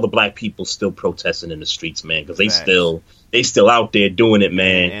all the black people still protesting in the streets, man, because they still out there doing it,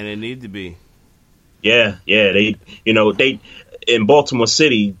 man. And it need to be. Yeah. They in Baltimore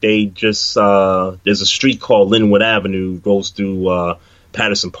City, they just there's a street called Linwood Avenue, goes through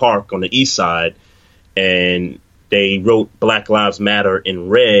Patterson Park on the east side, and they wrote Black Lives Matter in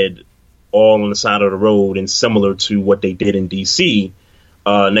red all on the side of the road, and similar to what they did in D.C.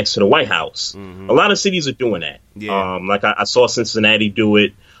 Next to the White House. Mm-hmm. A lot of cities are doing that. Yeah. Like I saw Cincinnati do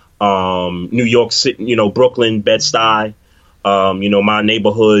it, New York City, Brooklyn, Bed-Stuy, my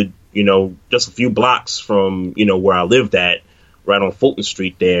neighborhood, just a few blocks from, where I lived at, right on Fulton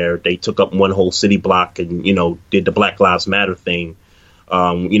Street there. They took up one whole city block and, did the Black Lives Matter thing,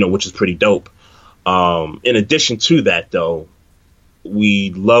 which is pretty dope. In addition to that, though,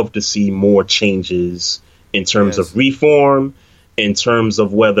 we'd love to see more changes in terms of reform, in terms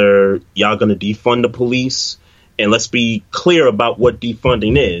of whether y'all going to defund the police. And let's be clear about what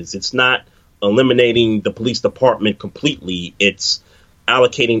defunding is. It's not eliminating the police department completely. It's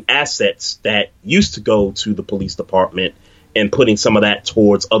allocating assets that used to go to the police department and putting some of that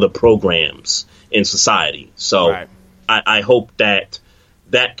towards other programs in society. So right. I hope that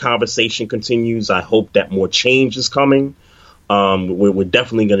conversation continues. I hope that more change is coming. We're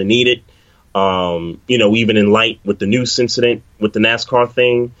definitely going to need it. Even in light with the noose incident with the NASCAR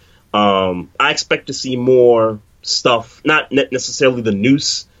thing, I expect to see more stuff, not necessarily the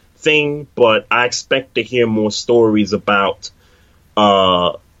noose thing, but I expect to hear more stories about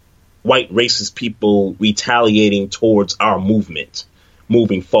white racist people retaliating towards our movement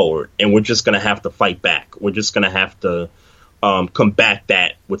moving forward. And we're just going to have to fight back. We're just going to have to combat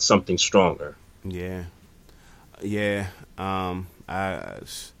that with something stronger. Yeah. Yeah. Don't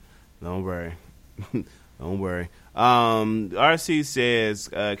worry. Don't worry. RC says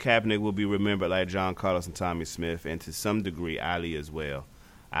Kaepernick will be remembered like John Carlos and Tommy Smith, and to some degree Ali as well.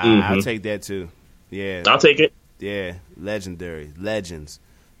 I'll take that too. Yeah, I'll take it. Yeah, legendary, legends.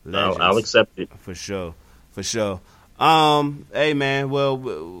 I'll accept it for sure. Hey man, well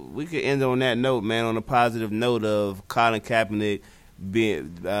we could end on that note, man. On a positive note of Colin Kaepernick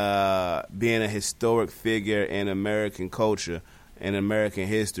being a historic figure in American culture. In American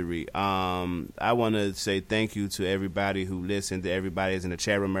history. I want to say thank you to everybody who listened, to everybody who's in the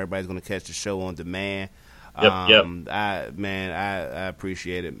chat room. Everybody's going to catch the show on demand. Yep. I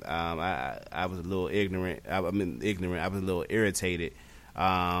appreciate it. I was a little ignorant. I was a little irritated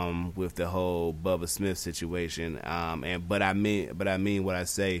with the whole Bubba Smith situation. But I mean what I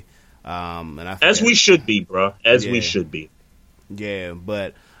say. As we should be, bro. We should be. Yeah,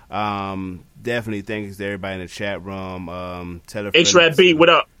 but. Definitely thanks to everybody in the chat room. Tell a friend. H-Rap B, what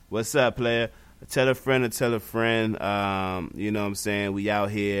up? What's up, player? Tell a friend to tell a friend. You know what I'm saying? We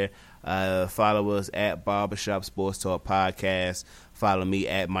out here. Follow us at Barbershop Sports Talk Podcast. Follow me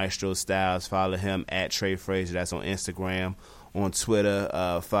at Maestro Styles. Follow him at Trey Frazier. That's on Instagram. On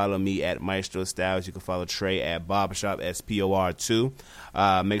Twitter, follow me at Maestro Styles. You can follow Trey at Barbershop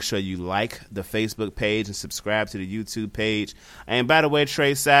SPOR2. Make sure you like the Facebook page and subscribe to the YouTube page. And by the way,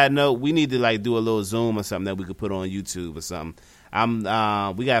 Trey, side note, we need to do a little Zoom or something that we could put on YouTube or something.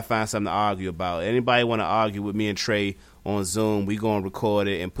 We gotta find something to argue about. Anybody want to argue with me and Trey on Zoom? We gonna record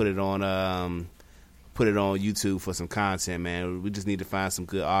it and put it on YouTube for some content, man. We just need to find some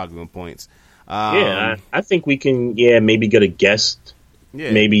good argument points. I think we can, maybe get a guest,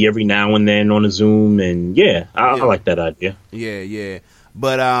 maybe every now and then on a Zoom, and I like that idea. Yeah.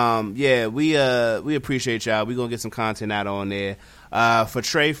 But we appreciate y'all. We're gonna get some content out on there. For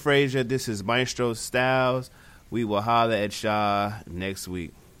Trey Frazier, this is Maestro Styles. We will holler at y'all next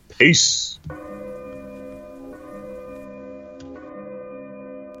week. Peace.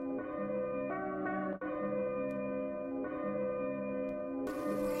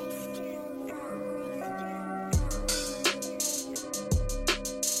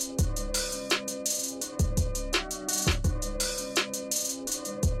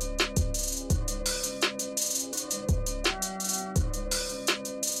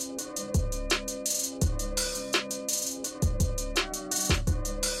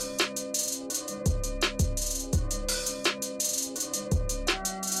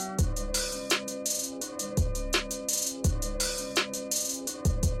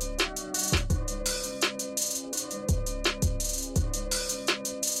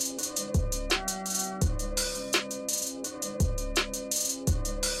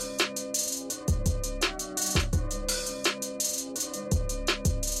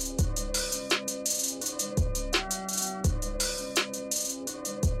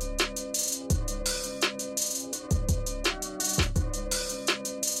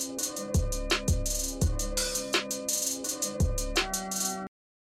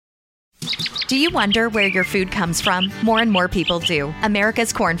 Do you wonder where your food comes from? More and more people do.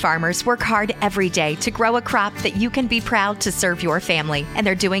 America's corn farmers work hard every day to grow a crop that you can be proud to serve your family. And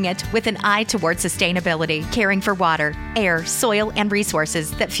they're doing it with an eye toward sustainability, caring for water, air, soil, and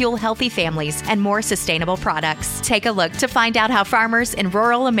resources that fuel healthy families and more sustainable products. Take a look to find out how farmers in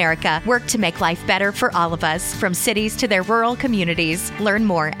rural America work to make life better for all of us, from cities to their rural communities. Learn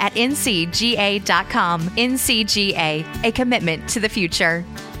more at ncga.com. NCGA, a commitment to the future.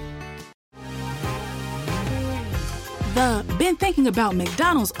 Been thinking about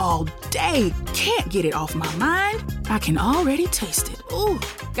McDonald's all day. Can't get it off my mind. I can already taste it. Ooh,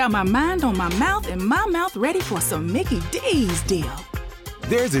 got my mind on my mouth and my mouth ready for some Mickey D's deal.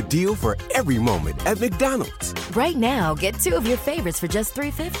 There's a deal for every moment at McDonald's. Right now, get 2 of your favorites for just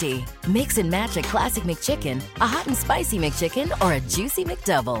 $3.50. Mix and match a classic McChicken, a hot and spicy McChicken, or a juicy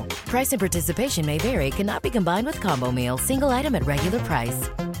McDouble. Price and participation may vary. Cannot be combined with combo meal. Single item at regular price.